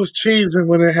 I was cheesing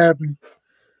when it happened.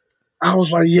 I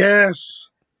was like, yes,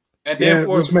 And then yeah,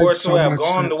 for this it makes to so have much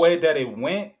gone the sense. way that it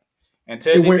went, and It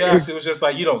Ted went. DiBiase, it was just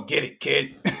like, you don't get it,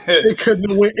 kid. It couldn't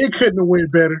have went. It couldn't have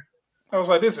went better. I was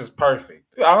like, this is perfect.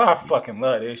 I fucking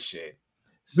love this shit.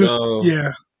 Just So,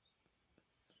 yeah.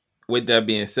 with that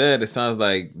being said, it sounds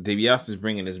like DiBiase is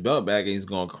bringing his belt back and he's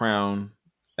going to crown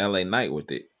LA Knight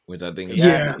with it, which I think is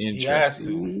Yeah. He has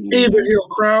interesting. to. Either he'll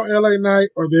crown LA Knight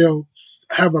or they'll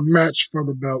have a match for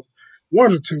the belt.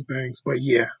 One or two things, but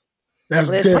yeah, that's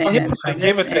Listen, definitely He'll what's probably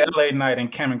happening. give it to LA Knight, and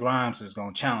Cameron Grimes is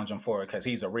going to challenge him for it because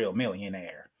he's a real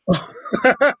millionaire.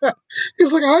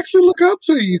 He's like, I actually look up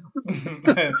to you,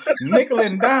 Nickel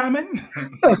and diamond.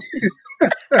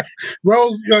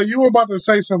 Rose. You were about to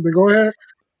say something. Go ahead.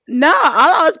 no,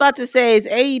 all I was about to say is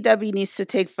AEW needs to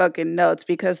take fucking notes,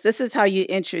 because this is how you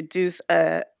introduce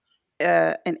an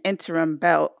interim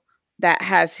belt that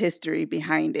has history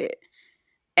behind it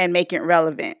and make it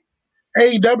relevant.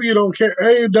 AEW don't care.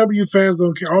 AEW fans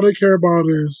don't care. All they care about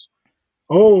is,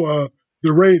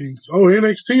 the ratings. Oh,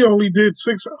 NXT only did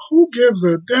 6. Who gives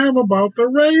a damn about the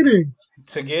ratings?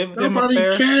 To give them a Nobody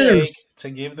fair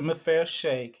cares.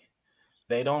 shake,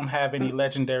 they don't have any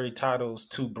legendary titles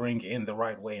to bring in the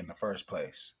right way in the first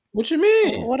place. What you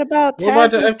mean? What about What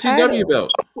about the Taz's FTW title?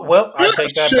 belt? Well, I That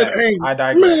take that shit back. ain't. I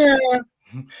digress.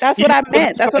 Man, That's what I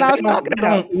meant. That's what I was talking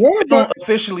about. what They don't about?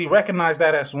 officially recognize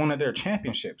that as one of their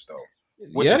championships, though,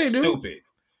 which Yeah, is they do. stupid.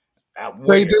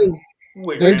 They do.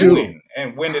 They do.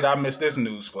 And when did I miss this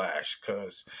news flash?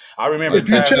 Because I remember If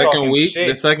you Taz check- talking The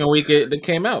shit. second week it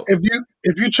came out. If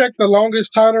you check the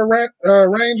longest title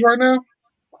range right now,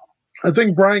 I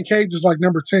think Brian Cage is like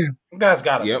number 10. That's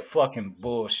gotta Yep. be fucking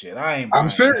bullshit. I ain't. I'm buying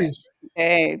serious.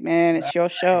 Hey, man, it's your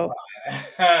show. that.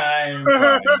 I ain't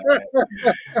buying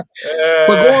that.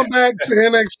 But going back to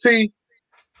NXT,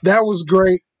 that was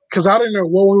great because I didn't know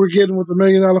what we were getting with the $1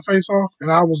 Million Face Off,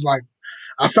 and I was like,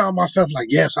 I found myself like,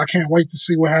 yes, I can't wait to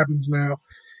see what happens now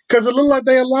because it looked like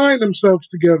they aligned themselves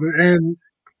together. And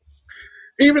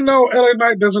even though LA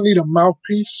Knight doesn't need a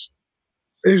mouthpiece,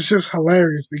 it's just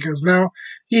hilarious because now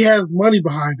he has money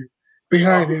behind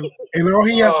him, and all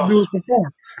he has to do is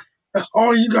perform. That's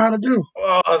all you got to do.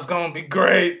 Oh, it's gonna be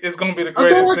great. It's gonna be the I thought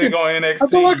greatest I thing could- on I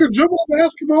thought I NXT. could dribble a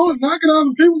basketball and knock it out,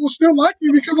 and people will still like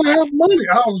me because I have money.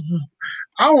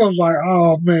 I was like,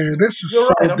 oh man, this is You're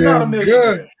so right. I'm not a damn good.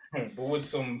 millionaire. But with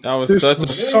some, That was This such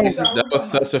was so that was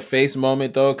such a face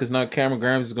moment though, because now Cameron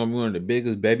Grimes is gonna be one of the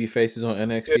biggest baby faces on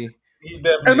NXT. he's And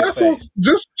definitely a that's all, face.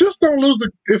 just don't lose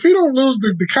if he don't lose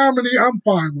the comedy, I'm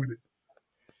fine with it.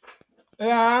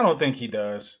 Yeah, I don't think he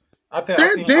does. I think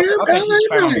Damn, he's LA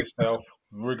found Knight. himself,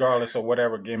 regardless of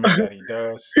whatever gimmick that he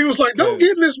does. He was like, don't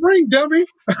get in this ring, dummy.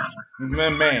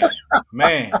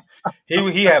 Man,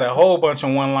 he had a whole bunch of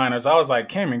one-liners. I was like,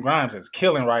 Cameron Grimes is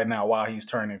killing right now while he's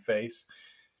turning face.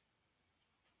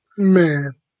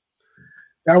 Man,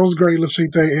 that was great,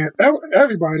 Lucite, and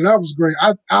everybody. That was great.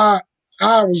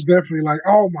 I was definitely like,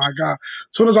 oh my god.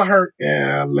 As soon as I heard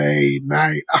LA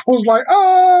Knight, I was like,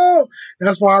 oh.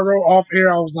 That's why I wrote off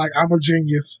air. I was like, I'm a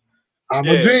genius. I'm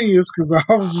a genius because I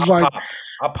was just like,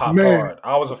 I popped man, hard.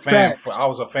 I was a fan. facts. I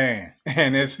was a fan,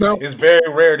 and it's Now- very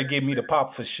rare to get me to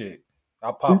pop for shit.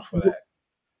 I popped for that.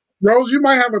 Rose, you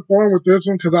might have a thorn with this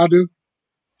one because I do.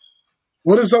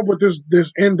 What is up with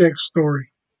this index story?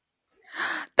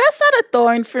 That's not a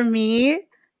thorn for me.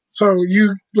 So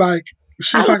you like,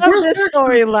 she's I like, love where's this Dexter?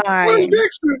 Where's storyline.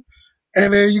 Dexter?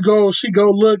 And then she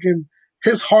go look and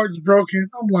his heart's broken.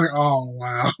 I'm like, oh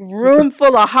wow. Room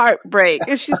full of heartbreak.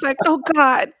 And she's like, oh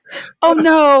God. Oh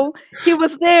no. He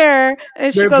was there.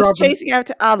 And she They're goes dropping- chasing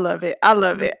after. I love it. I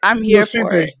love it. I'm here Lucite,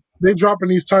 for it. They dropping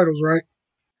these titles, right?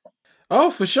 Oh,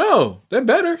 for sure. They're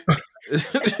better.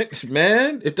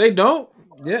 Man, if they don't,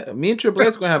 yeah, me and Triple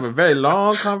H gonna have a very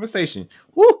long conversation.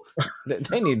 Woo!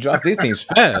 They need to drop these things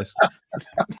fast.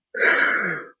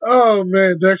 Oh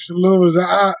man, Dexter Lewis.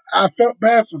 I felt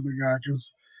bad for the guy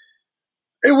because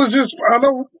it was just, I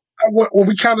know, well,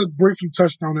 we kind of briefly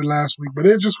touched on it last week, but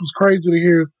it just was crazy to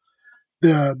hear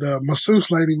the masseuse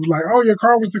lady was like, oh, your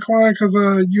car was declined because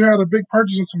you had a big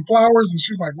purchase of some flowers. And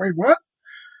she was like, wait, what?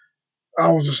 I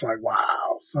was just like,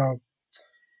 wow. So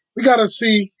we got to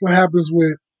see what happens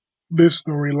with this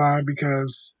storyline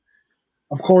because,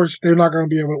 of course, they're not going to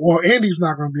be able to, well, Andy's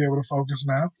not going to be able to focus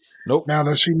now. Nope. Now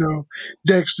that she know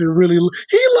Dexter really, he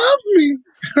loves me.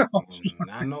 I was like,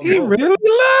 I know He really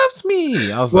loves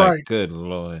me. I was Right. like, good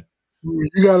Lord.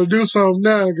 you got to do something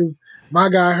now because my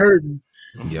guy hurting.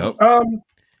 Yep.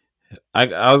 I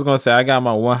I was gonna say I got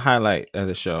my one highlight of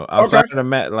the show outside of the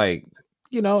match, like,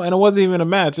 you know, and it wasn't even a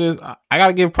match. I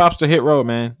gotta give props to Hit Row,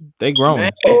 man. They growing.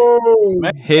 Man, Oh,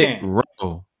 man. Hit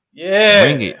Row. Yeah.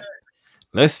 Bring it.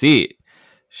 Let's see it.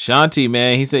 Shanti,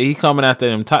 man, he said he coming after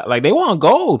them. Like, they want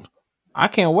gold. I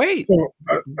can't wait. so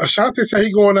Ashanti said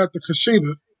he going after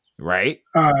Kushida. Right?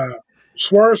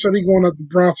 Swerve said he going after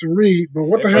Bronson Reed, but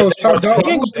what the hell is Top Dollar?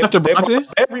 He ain't going after They brought Bronson.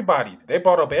 up everybody. They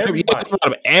brought up Yeah, everybody. they brought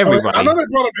up everybody. I know they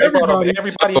brought up They brought up everybody.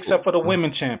 everybody except for the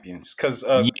women champions. Because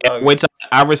Which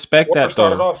I respect Swerve that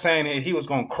started though. off saying that he was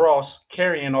going to cross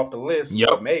Carrion off the list. Yep,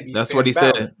 but maybe that's Finn what he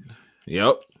Balor. said.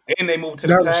 Yep. Then they moved to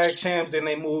That the was- tag champs. Then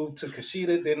they moved to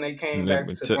Kushida. Then they came back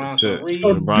to To- Bronson to- Reed.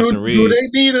 So Bronson do Reed. they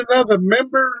need another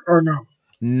member or no?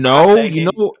 No, take you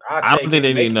it. know, I'll I don't take think it. they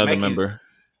need Make- another make it- member.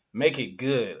 Make it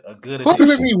good. A good I think they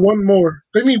addition. need one more.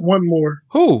 They need one more.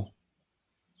 Who?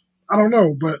 I don't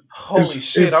know, but Holy It's-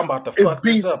 shit, if- I'm about to if fuck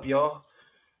this beat- up, y'all.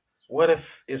 What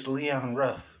if it's Leon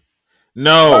Ruff?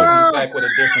 No, Ah. Comes back with a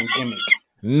different gimmick.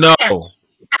 no.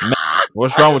 Man,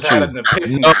 what's I wrong just with had you? an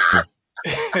epiphany. No.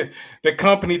 The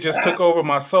company just took over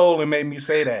my soul and made me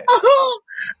say that.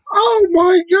 oh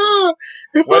my god!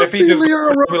 If What I if he see just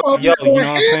Leon go, Ruff out yo, there you know going, what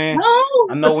I'm "Hit saying? Row,"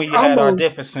 I know we had our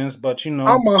differences, but you know,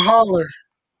 I'm a holler.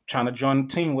 trying to join the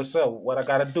team. What's up? What I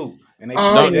gotta do? And they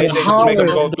I'm they a just make them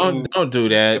go holler. through Don't do the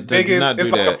that. Do biggest. not do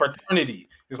It's like a that. fraternity.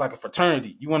 It's like a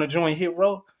fraternity. You want to join Hit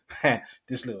Row?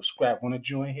 This little scrap want to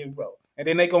join Hit Row, and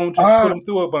then they gonna just put them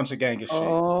through a bunch of gang of shit.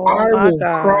 Oh I my will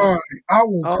God. cry. I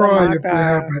will Oh cry my if that God.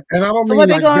 happens. And I don't So mean what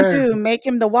they like gonna that. do? Make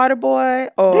him the water boy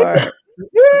or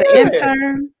The Yeah,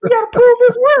 intern. you gotta prove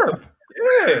his worth.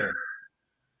 Yeah.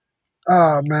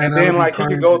 Oh man, And that then would be like he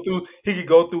crazy. could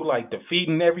go through like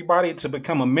defeating everybody to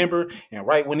become a member, and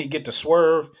right when he get to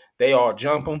swerve, they all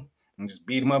jump him and just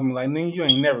beat him up and be like, nigga, you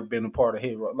ain't never been a part of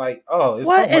Hero. Like, oh, it's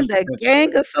so What in much the potential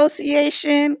gang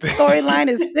association storyline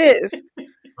is this? I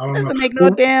don't know. Doesn't make no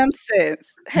Well, damn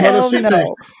sense. but Hell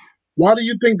no. why do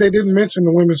you think they didn't mention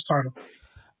the women's title?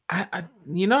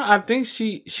 I think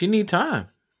she need time.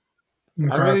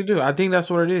 I Okay. really do. I think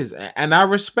that's what it is, and I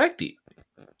respect it.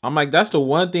 I'm like, that's the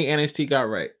one thing NXT got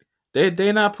right.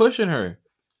 They're not pushing her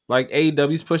like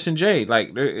AEW's pushing Jade.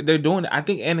 Like they're doing. I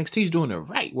think NXT's doing it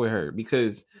right with her,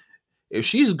 because if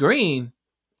she's green,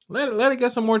 let her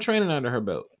get some more training under her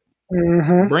belt.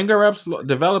 Mm-hmm. Bring her up,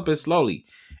 develop it slowly.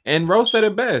 And Rose said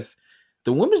it best.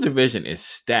 The women's division is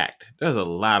stacked. There's a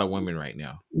lot of women right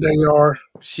now. They are.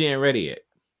 She ain't ready yet.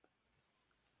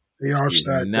 They are She's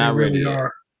stacked. They not ready really yet.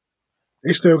 are.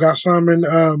 They still got some in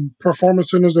performance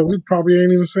centers that we probably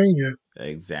ain't even seen yet.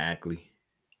 Exactly.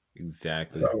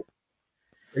 So,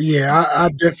 yeah, I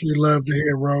definitely love the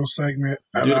Hit Roll segment.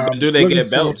 And, Do they looking get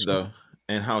forward belts to it. though?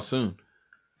 And how soon?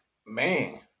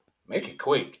 Man, make it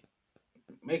quick.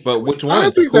 Make it But quick. which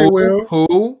ones? think they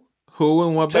will. Who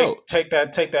and what belt? Take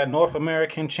that North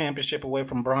American Championship away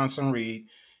from Bronson Reed,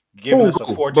 Who? giving us a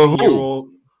Who?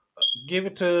 14-year-old. Give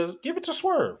it to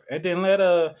Swerve, and then let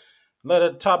a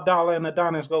Top Dollar and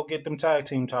Adonis go get them tag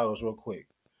team titles real quick.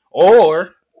 Or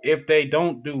if they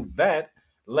don't do that,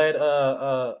 let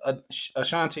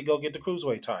Ashanti go get the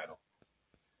cruiserweight title.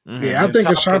 Mhm. Yeah, I And think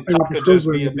Top Ashanti Top with the could just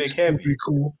be cruiserweight a big would heavy. be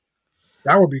cool.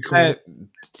 That would be cool.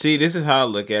 See, this is how I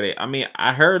look at it. I mean,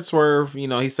 I heard Swerve.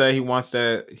 He said he wants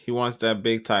that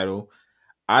big title.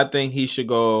 I think he should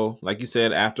go, like you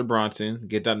said, after Bronson,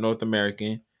 get that North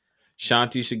American.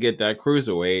 Shanti should get that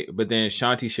cruiserweight, but then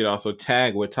Shanti should also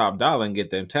tag with Top Dollar and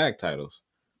get them tag titles.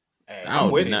 Hey, That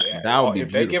I'm would be with it. that would be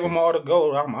If they give beautiful. them all the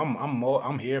gold,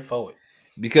 I'm here for it.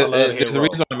 Because I love to there's hear a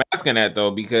reason I'm asking that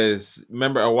though. Because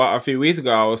remember a few weeks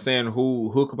ago, I was saying who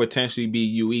could potentially be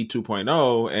UE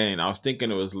 2.0, and I was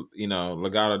thinking it was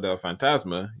Legado del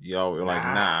Fantasma. Y'all were like,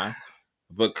 nah.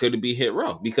 But could it be Hit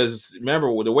Row? Because remember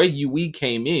the way UE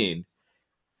came in,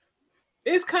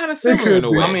 it's kind of similar in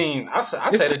a way. I mean, I said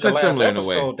It's it the kinda last similar in a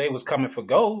way. episode. They was coming for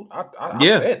gold. I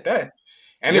Yeah. said that.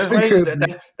 And Yeah. it's crazy It could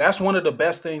be. that's one of the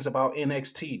best things about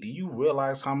NXT. Do you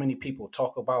realize how many people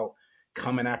talk about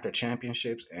coming after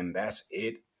championships and that's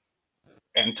it?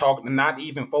 And not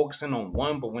even focusing on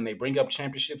one, but when they bring up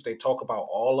championships, they talk about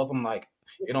all of them. Like,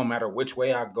 it don't matter which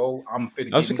way I go, I'm fit to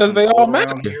That's get me because some they all gold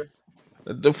matter. around here.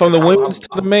 From the women's to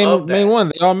I the main love that.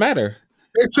 one, they all matter.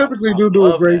 They typically I do a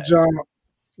love great that. job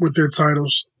with their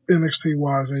titles, NXT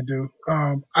wise. They do.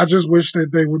 I just wish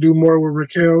that they would do more with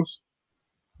Raquel's,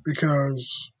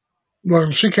 because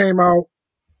when she came out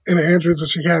in the entrance and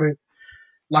she had it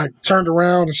like turned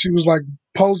around and she was like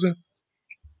posing,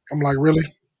 I'm like,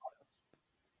 really?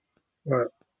 But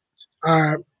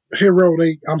Hero,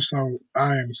 I'm sold.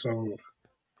 I am sold.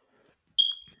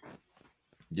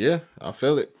 Yeah, I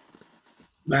feel it.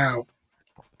 Now,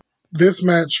 this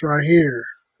match right here,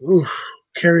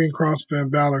 Karrion Kross Finn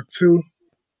Balor 2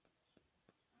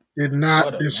 did What not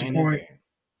a main disappoint.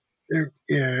 event.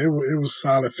 It was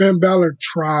solid. Finn Balor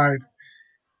tried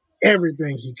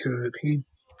everything he could. He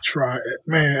tried.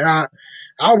 Man,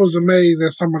 I was amazed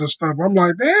at some of the stuff. I'm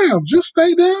like, damn, just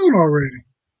stay down already.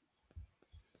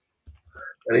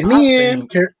 But in the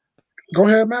end, go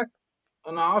ahead, Mac.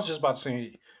 No, I was just about to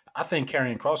say, I think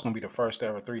Karrion Kross gonna be the first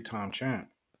ever 3-time champ.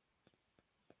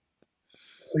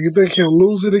 So you think he'll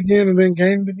lose it again and then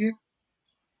gain it again?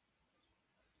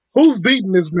 Who's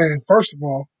beating this man, first of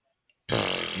all?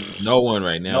 No one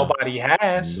right now. Nobody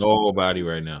has. Nobody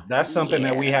right now. That's something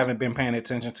that we haven't been paying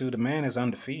attention to. The man is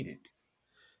undefeated.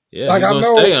 Yeah, Like, he's I gonna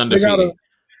know stay undefeated.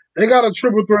 they got a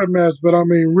triple threat match, but I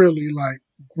mean, really, like,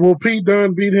 will Pete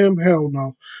Dunne beat him? Hell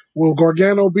no. Will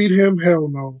Gargano beat him? Hell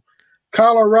no.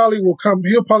 Kyle O'Reilly will come.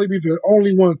 He'll probably be the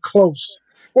only one close.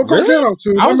 Well, Really? Gargano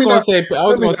too. I was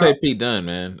gonna say Pete Dunne,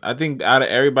 man. I think out of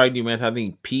everybody you mentioned, I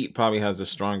think Pete probably has the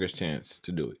strongest chance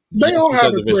to do it. They all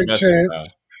have a great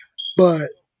chance, but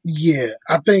yeah,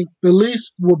 I think the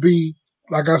least will be,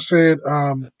 like I said,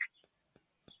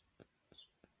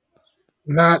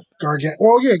 not Gargano.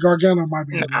 Well, yeah, Gargano might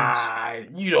be the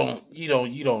least.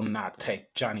 You don't not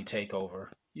take Johnny Takeover.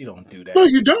 You don't do that. No,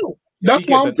 you don't. That's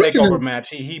why I'm thinking a takeover match.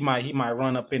 He might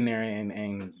run up in there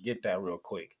and get that real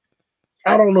quick.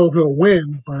 I don't know if he'll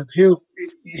win, but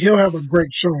he'll have a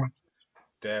great showing.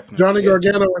 Definitely. Johnny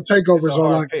Gargano and takeovers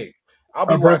are like pick.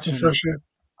 a breath of fresh air.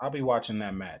 I'll be watching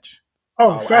that match. Oh,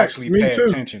 I'll facts. actually Me pay too.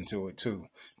 attention to it too,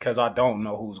 because I don't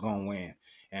know who's gonna win,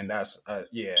 and that's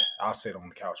I'll sit on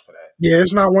the couch for that. Yeah,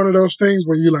 it's not one of those things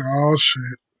where you're like, oh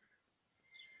shit.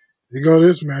 You go to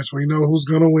this match where you know who's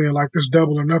gonna win, like this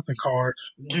double or nothing card.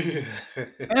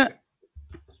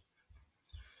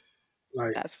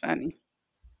 Like, That's funny.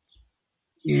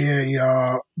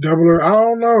 yeah, double or I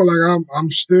don't know. Like, I'm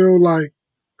still like,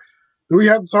 do we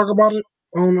have to talk about it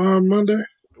on Monday?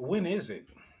 When is it?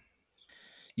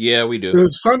 Yeah, we do.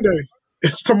 It's Sunday.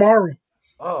 It's tomorrow.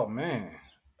 Oh man.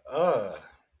 What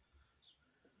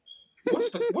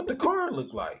the card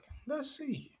look like? Let's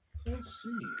see.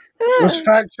 Let's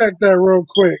fact check that real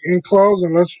quick. In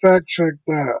closing, let's fact check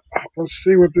that. Let's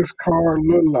see what this card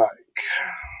look like.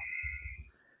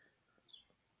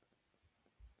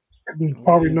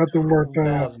 Probably nothing worth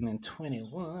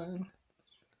 2021.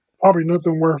 Probably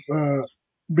nothing worth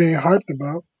being hyped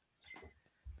about.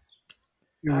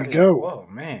 Here we go. Oh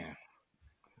man.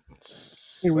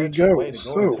 Here we go.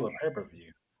 So a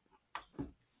pay-per-view.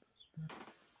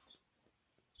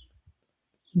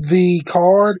 The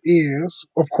card is,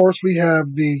 of course, we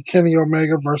have the Kenny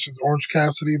Omega versus Orange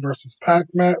Cassidy versus Pac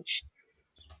match.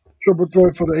 Triple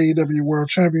threat for the AEW World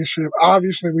Championship.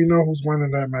 Obviously, we know who's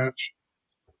winning that match.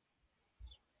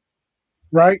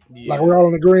 Right? Yeah. Like, we're all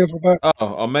in agreement with that?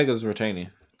 Oh, Omega's retaining.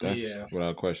 That's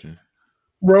without question.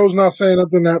 Rose not saying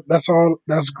nothing. That's all.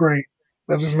 That's great.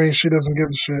 That just means she doesn't give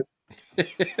a shit.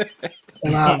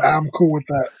 And I'm cool with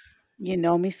that. You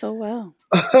know me so well.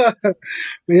 The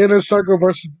Inner Circle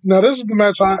versus... Now, this is the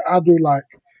match I do like.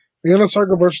 The Inner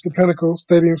Circle versus the Pinnacle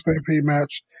Stadium Stampede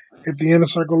match. If the Inner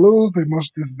Circle lose, they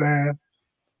must disband.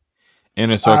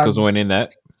 Inner Circle's winning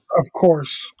that. Of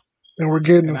course. And we're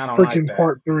getting a freaking like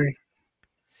part 3.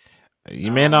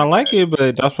 You may not like it,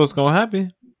 but that's what's going to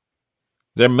happen.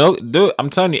 Dude,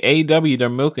 I'm telling you, AEW, they're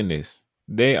milking this.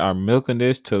 They are milking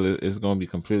this till it's going to be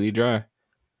completely dry.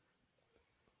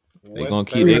 They're going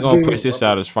to push this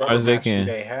out as far as they can.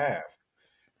 They had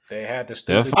the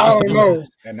stupid I don't know.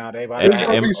 And now they it's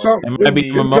going to be something. It might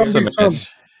be Mimosa match.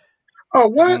 Oh,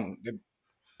 what?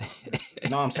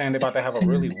 No, I'm saying they're about to have a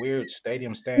really weird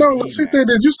stadium stand. No, see, did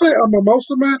you say a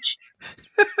mimosa match?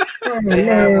 Oh,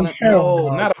 man,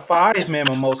 not a 5-man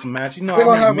mimosa match. You know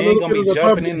how many men gonna be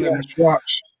jumping in the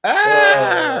watch.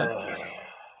 I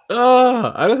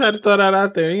just had to throw that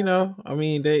out there. You know, I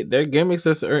mean, their gimmicks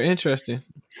are interesting.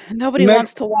 Nobody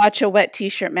wants to watch a wet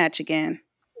T-shirt match again.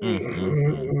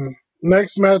 Mm-hmm.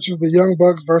 Next match is the Young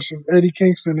Bucks versus Eddie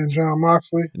Kingston and Jon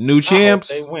Moxley. New champs.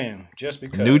 They win just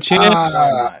because. New champs.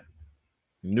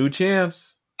 New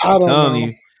champs. I'm telling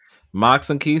you,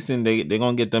 Mox and Kingston, they're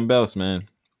gonna get them belts, man.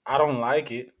 I don't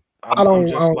like it. I'm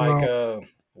just like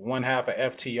one half of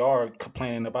FTR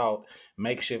complaining about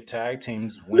makeshift tag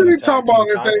teams winning tag team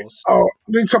titles.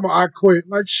 They talking about I quit.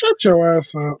 Like, shut your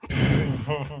ass up.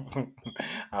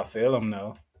 I feel them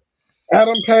though.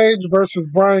 Adam Page versus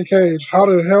Brian Cage. How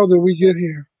the hell did we get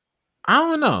here? I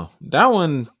don't know. That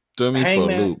one threw me for a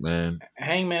loop, man.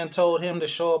 Hangman told him to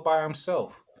show up by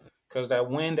himself because that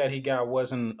win that he got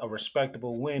wasn't a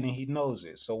respectable win, and he knows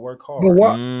it. So work hard. But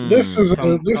what? This isn't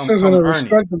a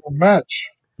respectable match.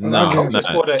 No, it's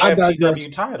for the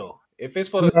FTW title. If it's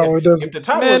for if the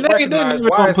title is recognized,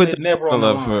 why is it never on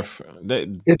the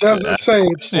line? It doesn't say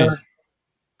it, sir.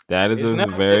 That is a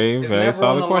very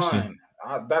solid question.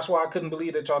 That's why I couldn't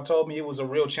believe that y'all told me it was a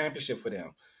real championship for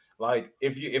them. Like,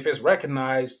 if it's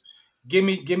recognized, give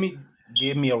me a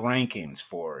rankings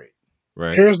for it.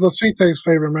 Right. Here's Lacite's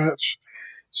favorite match: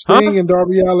 Sting and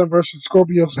Darby Allin versus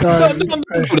Scorpio Sky.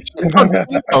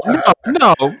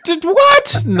 No.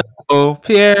 What? No,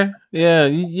 Pierre. Yeah.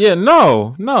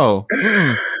 No.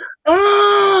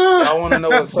 I want to know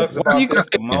what sucks about this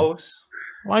the most.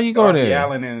 Why you go there?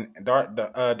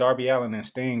 Darby Allin and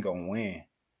Sting gonna win.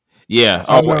 Yeah,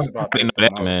 everybody know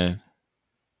that, man.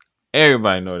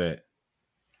 Everybody know that.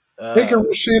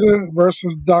 Hikaru Shida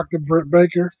versus Dr. Britt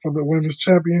Baker for the Women's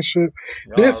Championship.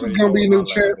 This is going to be a new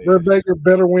champ. Britt Baker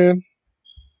better win.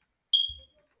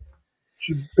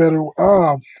 She better.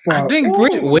 Oh, fuck. I think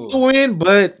Britt will win,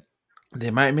 but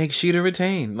they might make Shida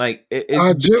retain. Like,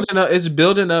 it's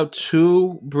building up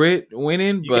to Britt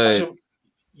winning, but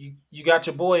you got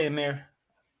your boy in there.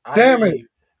 Damn it.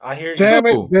 I hear you. Damn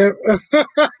it.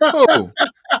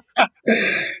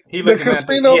 He the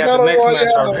casino got the next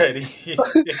match already.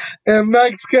 And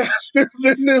Max Caster's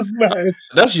in this match.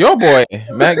 That's your boy,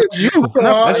 Max. You.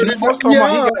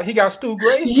 He got Stu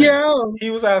Grayson. Yeah.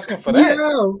 He was asking for that.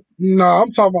 Yeah. No,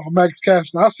 I'm talking about Max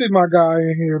Caster. I see my guy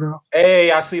in here, though. Hey,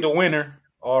 I see the winner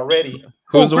already.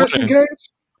 Who's the winner?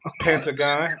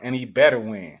 Pentagon, and he better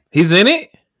win. He's in it?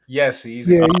 Yes, he's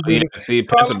in it. See,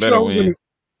 Penta better win.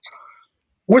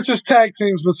 Which is tag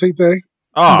teams, Lasite?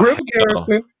 Oh Griff hell.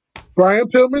 Garrison, Brian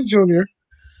Pillman Jr.,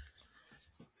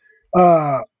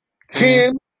 uh,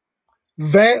 10. 10,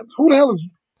 Vance. Who the hell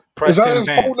is that Preston his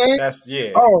whole Vance. name? That's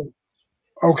yeah. Oh,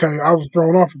 okay. I was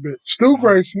thrown off a bit. Stu Mhm.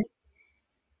 Grayson,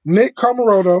 Nick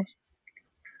Camaroto,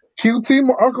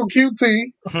 Uncle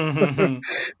QT,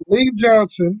 Lee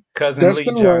Johnson, Cousin Lee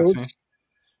Dustin Johnson. Rhodes,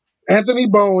 Anthony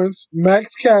Bowens,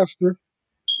 Max Caster,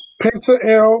 Penta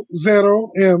L.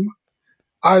 Zero M,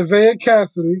 Isaiah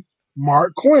Cassidy,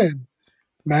 Mark Quinn,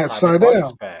 Matt Private Parties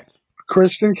Seidel, pack.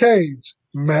 Christian Cage,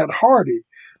 Matt Hardy,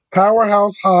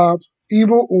 Powerhouse Hobbs,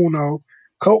 Evil Uno,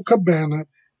 Colt Cabana,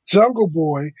 Jungle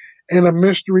Boy, and a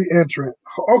mystery entrant.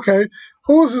 Okay,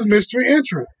 who is this mystery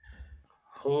entrant?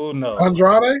 Who knows?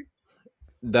 Andrade?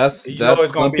 You know it's That's gonna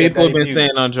some be a people have been debut.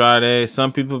 saying Andrade.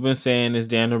 Some people have been saying it's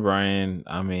Daniel Bryan.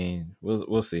 I mean,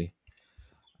 we'll see.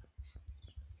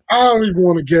 I don't even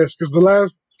want to guess because the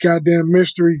last goddamn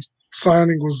mystery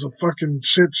signing was a fucking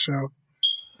shit show.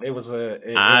 It was a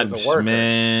worker.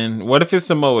 Man, what if it's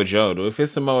Samoa Joe? Though, if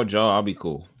it's Samoa Joe, I'll be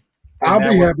cool. And I'll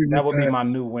be happy that with would be that. my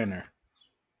new winner.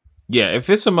 Yeah, if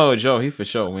it's Samoa Joe, he for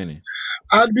sure winning.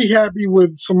 I'd be happy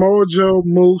with Samoa Joe,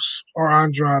 Moose, or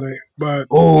Andrade, but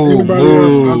Oh, anybody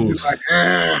else, I'd be like,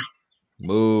 eh.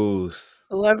 Moose.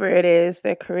 Whoever it is,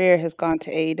 their career has gone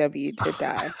to AEW to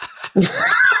die.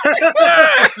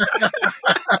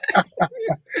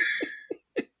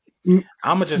 I'm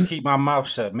gonna just keep my mouth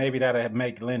shut. Maybe that'll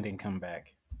make Linden come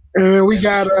back. And then we End the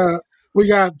got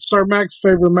show. Sir Mac's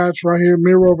favorite match right here: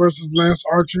 Miro versus Lance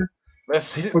Archer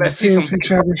Let's for the see some TNT big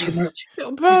Championship bodies. match. Yo,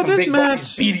 See bro, some this big bodies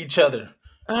match. beat each other.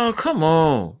 Oh, come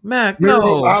on, Mac.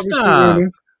 Miro's No, obviously stop.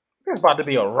 winning, There's about to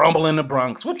be a rumble in the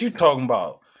Bronx. What you talking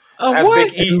about? As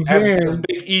What? Big E, and as then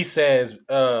Big E says,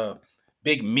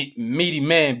 meaty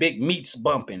man, big meats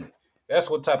bumping. That's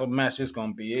what type of match it's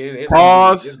gonna be. It's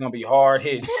Pause. gonna be hard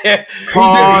hit. he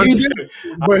Pause. did,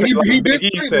 I but say he like did Big E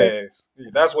say that. says.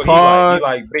 That's what he like. He Pause.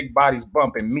 like big bodies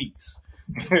bumping meats.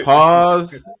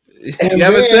 Pause. And You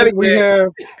haven't said then it yet.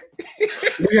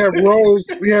 we have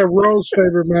Rose's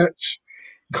favorite match: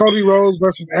 Cody Rhodes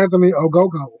versus Anthony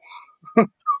Ogogo.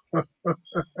 Why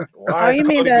Oh, is you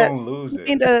mean Cody the gonna lose you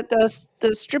mean this?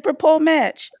 the stripper pole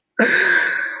match?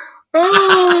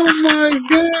 Oh my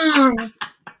god!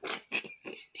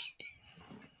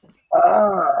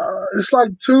 It's like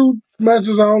two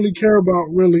matches I only care about,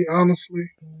 really, honestly.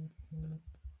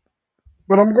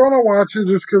 But I'm gonna watch it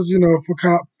just because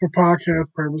for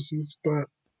podcast purposes. But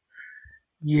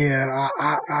yeah,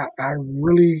 I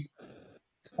really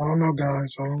I don't know,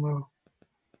 guys. I don't know.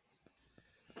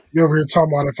 You over here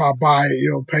talking about if I buy it,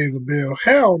 you'll pay the bill.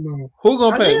 Hell no. Who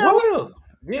gonna pay? Yeah, I What? will.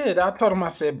 Yeah, I told him. I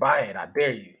said, "Buy it. I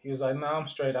dare you." He was like, "No, I'm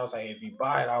straight." I was like, "If you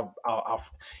buy it, I'll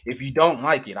if you don't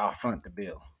like it, I'll front the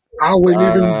bill." I wouldn't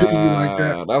even do you like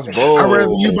that. That's I'd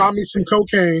rather you bold. buy me some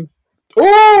cocaine,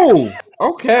 Ooh.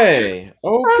 Okay.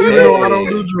 even though I don't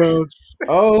do Okay. drugs.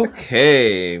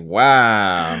 Okay.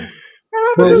 Wow.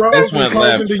 But This Rose, in went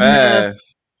closing, left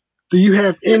fast. do you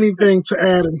have anything to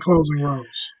add in closing,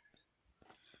 Rose?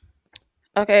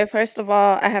 Okay, first of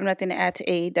all, I have nothing to add to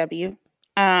AEW.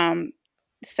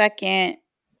 Second,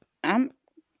 I'm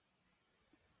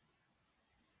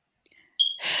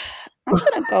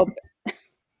gonna go.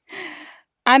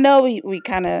 I know we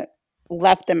kind of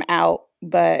left them out,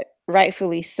 but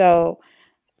rightfully so.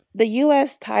 The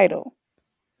U.S. title,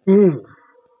 Mm.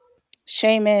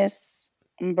 Sheamus,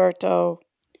 Humberto.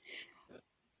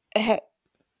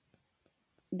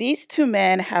 These two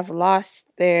men have lost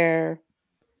their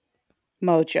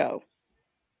mojo.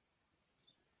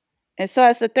 And so,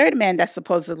 as the third man that's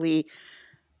supposedly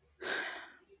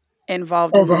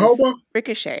involved Oh, in the this, hobo?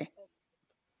 Ricochet.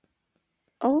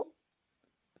 Oh,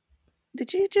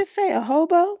 did you just say a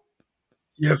hobo?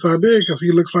 Yes, I did, because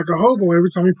he looks like a hobo every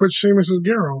time he puts Sheamus'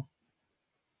 gear on.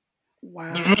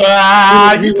 Wow.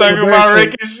 You talking about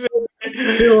Ricochet?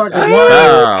 He look like a That's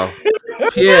wild.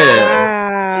 foul. Pierre.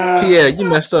 Wow. Pierre, you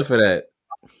messed up for that.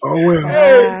 Oh well.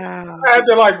 Hey, Wow. I had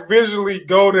to like visually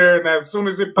go there, and as soon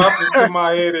as it popped into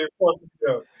my head, it fucked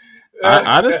me up.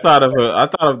 I just thought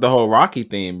of the whole Rocky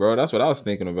theme, bro. That's what I was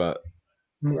thinking about.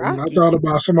 I Rocky. thought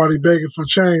about somebody begging for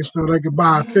change so they could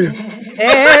buy a fifth.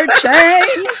 Spare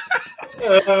change.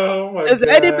 Oh my Does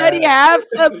anybody God. have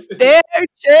some spare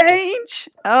change?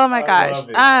 Oh my I gosh. love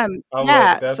it. I love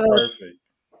Yeah. it. That's So perfect.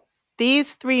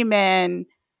 these three men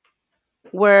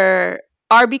are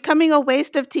becoming a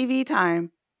waste of TV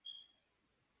time.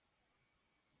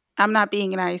 I'm not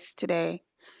being nice today.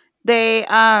 They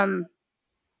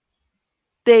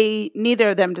neither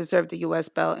of them deserve the US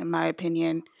belt, in my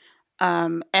opinion.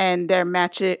 And their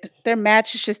match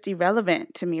is just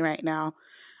irrelevant to me right now.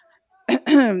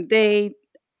 they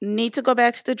need to go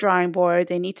back to the drawing board.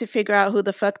 They need to figure out who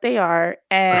the fuck they are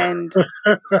and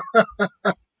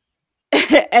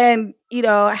and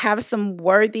have some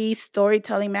worthy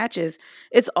storytelling matches.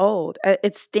 It's old.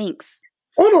 It stinks.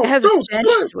 Oh no, It has a no, stench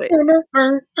split. to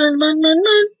it.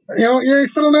 You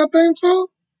ain't feeling that thing, so?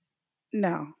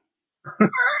 No.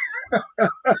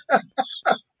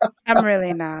 I'm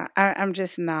really not. I'm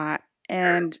just not.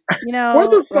 And Where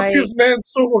the fuck like is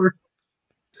Mansoor?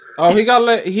 Oh, he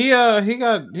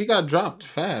got dropped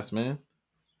fast, man.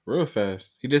 Real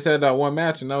fast. He just had that one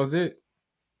match and that was it.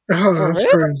 Oh, for that's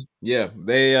real? crazy. Yeah,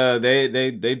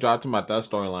 they dropped him at that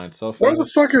storyline so Where the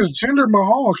fast. fuck is Jinder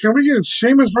Mahal? Can we get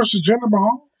Sheamus versus Jinder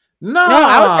Mahal? No,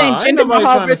 I was saying Nah, ain't Jinder nobody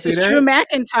Mahal trying to see versus Drew that.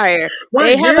 McIntyre. Right,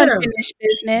 They have yeah. unfinished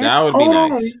business. That would be Hold on.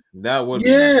 nice. That would be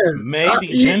Yeah. nice. Maybe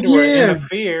Yeah, Jinder would yeah.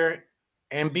 interfere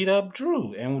and beat up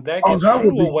Drew, and that Oh, gets that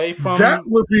would Drew be away from. that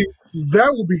would be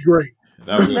great.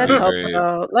 That would Let's be hope great.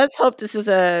 so. Let's hope this is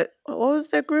what was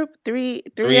their group? 3MB?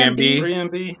 3MB?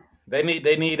 3MB. They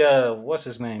need what's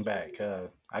his name back?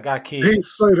 I got Heath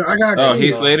kids. Slater. I got Oh, kids.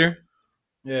 Heath Slater?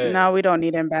 Yeah. No, we don't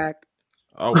need him back.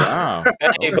 Oh wow.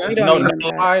 Hey, but We don't no, need no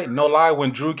him back. lie, no lie.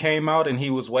 When Drew came out and he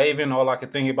was waving, all I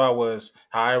could think about was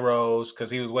 "Hi Rose" because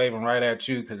he was waving right at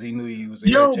you because he knew you was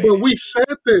Yo, irritated. but we said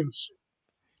this.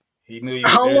 He knew you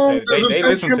was How long irritated. does it They take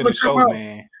listen him to to the come show, out?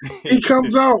 man. He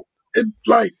comes out.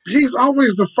 He's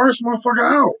always the first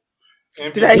motherfucker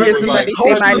out. Did I hear He's somebody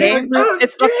like, say my "Host name? segment."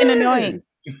 It's fucking annoying.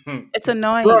 It's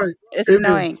annoying. Right. It's It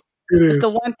annoying. is. It It's the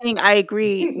is. one thing I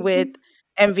agree with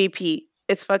MVP.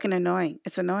 It's fucking annoying.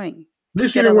 It's annoying. At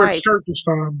least he Get a didn't wear a life. skirt this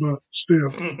time, but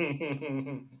still.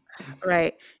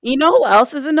 Right. You know who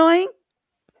else is annoying?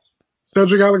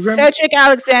 Cedric Alexander? Cedric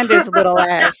Alexander's little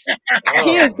ass.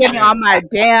 He is getting on my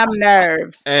damn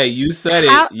nerves. Hey, you said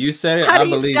How- it. You said it. How I do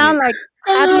you believe sound it. like?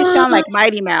 How do you sound like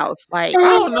Mighty Mouse? Like, I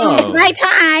don't know. it's my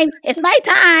time. It's my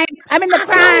time. I'm in the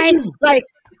prime. Like,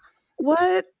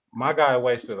 what? My guy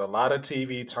wasted a lot of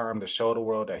TV time to show the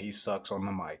world that he sucks on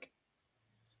the mic,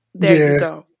 There Yeah. you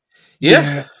go.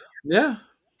 Yeah. Yeah.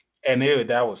 and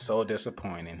that was so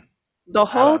disappointing. The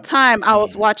whole time I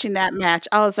was watching that match,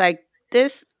 I was like,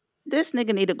 this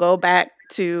nigga need to go back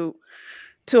to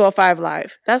 205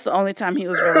 Live. That's the only time he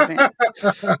was relevant.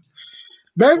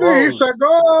 Baby, he Rose. said,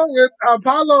 go with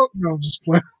Apollo. No, just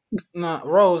play. Nah,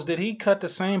 Rose, did he cut the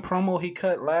same promo he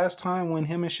cut last time when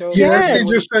him and Show? Yes, Yes. he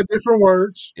just said different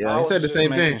words. Yeah, I he was said the just same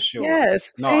making thing. Sure.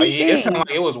 Yes, No, same it sounded thing.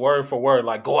 like it was word for word.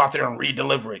 Like, go out there and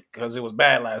re-deliver it because it was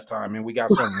bad last time, and we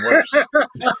got something worse.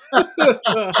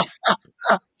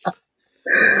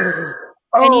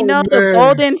 And Oh, the man.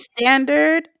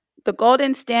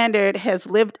 golden standard has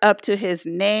lived up to his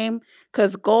name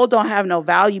because gold don't have no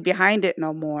value behind it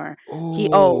no more. He's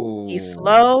Ooh.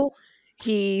 slow.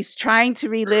 He's trying to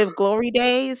relive glory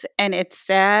days, and it's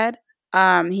sad.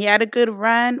 He had a good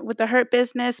run with the Hurt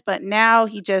Business, but now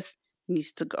he just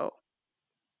needs to go.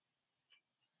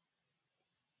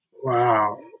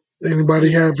 Wow.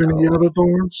 Anybody have any other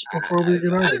thorns before we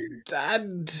get out of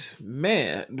here?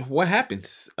 Man, what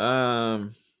happens?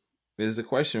 Is the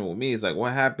question with me is like,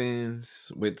 what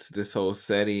happens with this whole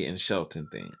Seti and Shelton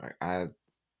thing? Like,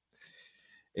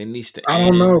 it needs to I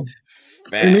end. don't know.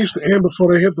 Fast. It needs to end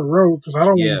before they hit the road because I don't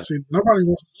want Yeah. to see. Nobody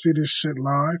wants to see this shit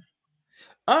live.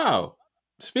 Oh,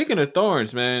 speaking of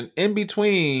thorns, man, in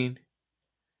between,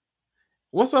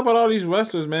 what's up with all these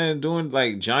wrestlers, man, doing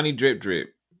like Johnny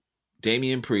Drip,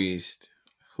 Damian Priest,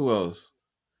 who else?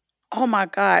 Oh my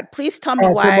God! Please tell me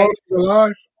Oh, why. promoting the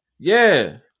live.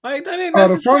 Yeah, like that ain't Oh, the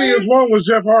necessary. funniest one was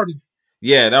Jeff Hardy.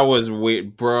 Yeah, that was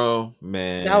weird, bro,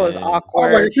 man. That was I was like,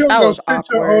 awkward. if you don't That go was sit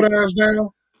your old awkward. ass down,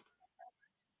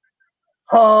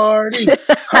 Hardy,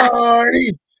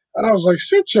 Hardy. I was like,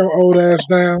 sit your old ass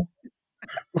down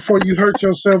before you hurt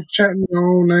yourself chanting your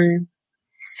own name.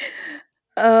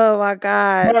 Oh my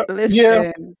God! But, Listen,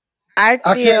 yeah, I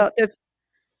I feel can't. this.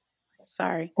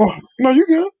 Sorry. Oh, no, you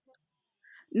good.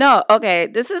 No, okay.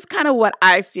 This is kind of what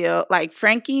I feel like.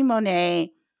 Frankie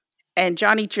Monet and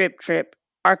Johnny Drip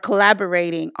are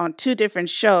collaborating on two different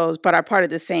shows, but are part of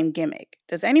the same gimmick.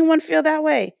 Does anyone feel that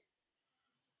way?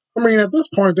 I mean, at this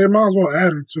point, they might as well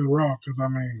add it to Raw because, I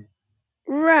mean,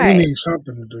 he Right. needs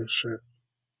something to do shit.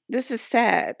 This is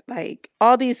sad. Like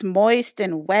all these moist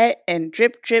and wet and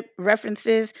drip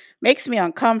references makes me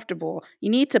uncomfortable. You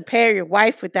need to pair your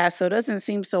wife with that so it doesn't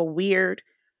seem so weird.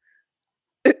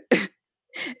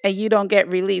 And you don't get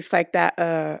released like that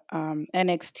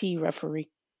NXT referee.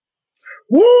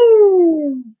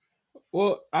 Woo!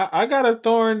 Well, I got a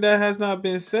thorn that has not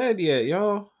been said yet,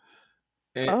 y'all.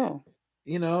 And, Oh.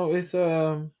 it's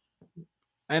and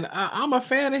I'm a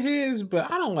fan of his,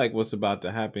 but I don't like what's about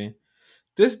to happen.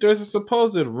 There's a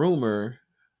supposed rumor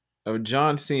of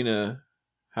John Cena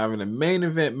having a main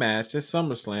event match at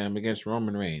SummerSlam against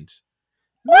Roman Reigns?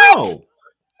 No.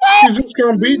 He's just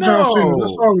gonna beat John Cena.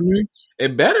 That's all it means.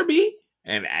 It better be.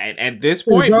 And at this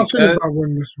Yeah, point, John Cena's because, not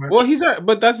winning this match. well,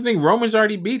 but that's the thing. Roman's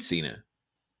already beat Cena.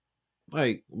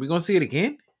 Like, we gonna see it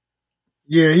again?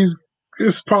 Yeah, this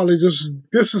is probably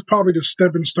the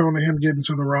stepping stone to him getting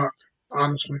to The Rock.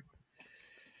 Honestly,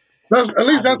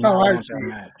 that's how I see it.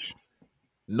 Match.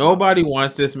 Nobody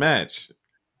wants this match.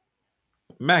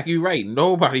 Mac, you're right.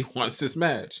 Nobody wants this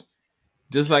match.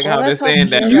 Just like how they're saying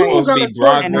that it's supposed to be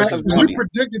Brock versus You Cody.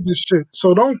 predicted this shit,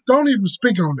 so don't even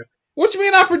speak on it. What you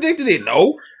mean I predicted it?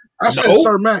 No. I said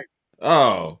Sir Mac.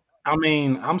 Oh. I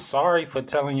mean, I'm sorry for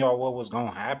telling y'all what was going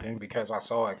to happen because I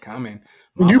saw it coming.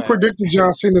 You predicted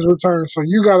John Cena's return, so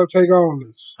you got to take all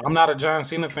this. I'm not a John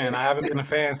Cena fan. I haven't been a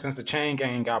fan since the Chain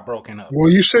Gang got broken up.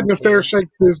 Well, you shouldn't have fair shake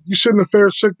this. You shouldn't have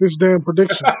fair shook this damn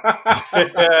prediction.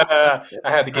 I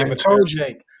had to give it a fair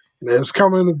shake. It's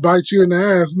coming to bite you in the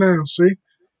ass now. See.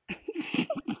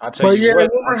 I tell you who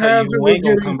ain't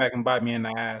gonna come back and bite me in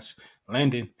the ass.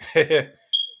 Lyndon.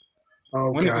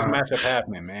 When is this matchup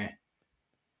happening, man?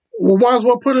 Well, might as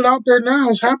well put it out there now.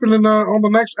 It's happening on the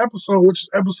next episode, which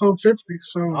is episode 50.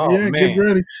 So, get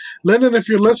ready. Lyndon, if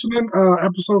you're listening,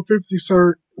 episode 50,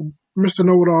 sir, Mr.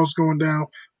 Know-It-All is going down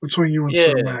between you and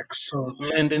Sir Max. So,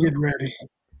 Lyndon, get ready.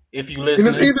 If you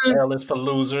listen, L is for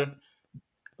loser.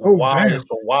 Y is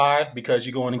for why, because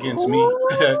you're going against me.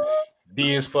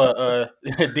 D is for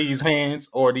these hands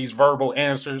or these verbal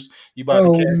answers you about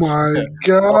to catch. Oh my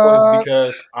God!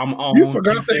 Because I'm on. You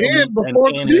forgot the end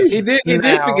before the D. He did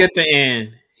forget the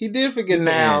end. He did forget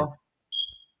now.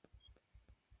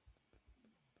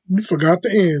 You forgot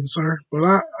the end, sir. But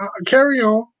I carry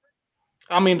on.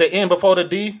 I mean, the end before the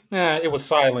D. It was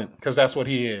silent because that's what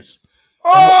he is.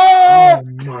 Oh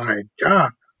my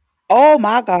God! Oh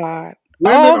my God!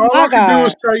 Lyndon, all I can do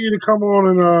is tell you to come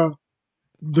on and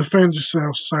defend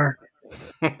yourself, sir.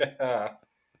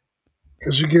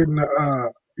 Because you're getting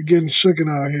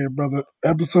shooken out here, brother.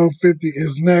 Episode 50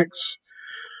 is next.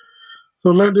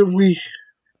 So, Lyndon, we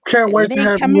can't wait to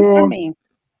have you on.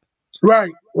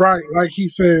 Right. Like he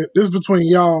said, this is between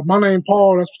y'all. My name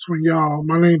Paul. That's between y'all.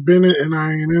 My name Bennett, and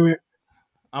I ain't in it.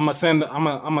 I'm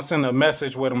gonna send a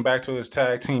message with him back to his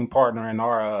tag team partner and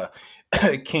our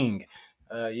King.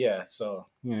 So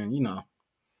you know.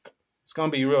 It's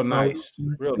gonna be real nice.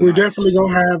 We're definitely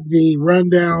gonna have the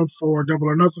rundown for Double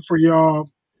or Nothing for y'all,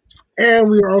 and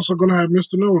we are also gonna have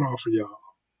Mr. Know-It-All for y'all.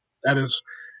 That is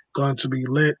going to be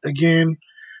lit again,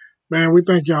 man. We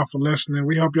thank y'all for listening.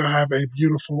 We hope y'all have a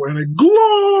beautiful and a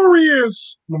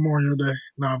glorious Memorial Day.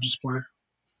 No, I'm just playing.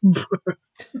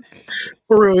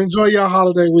 For real, enjoy your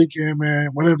holiday weekend,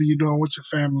 man. Whatever you're doing with your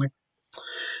family.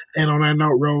 And on that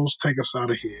note, Rose, take us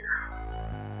out of here.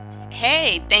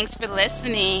 Hey, thanks for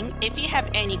listening. If you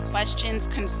have any questions,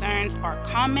 concerns, or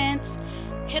comments,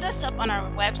 hit us up on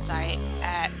our website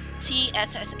at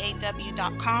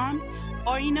tssAW.com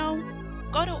or,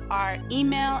 go to our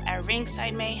email at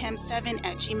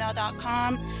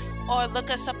ringsidemayhem7@gmail.com or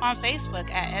look us up on Facebook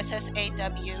at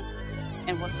SSAW,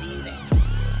 and we'll see you there.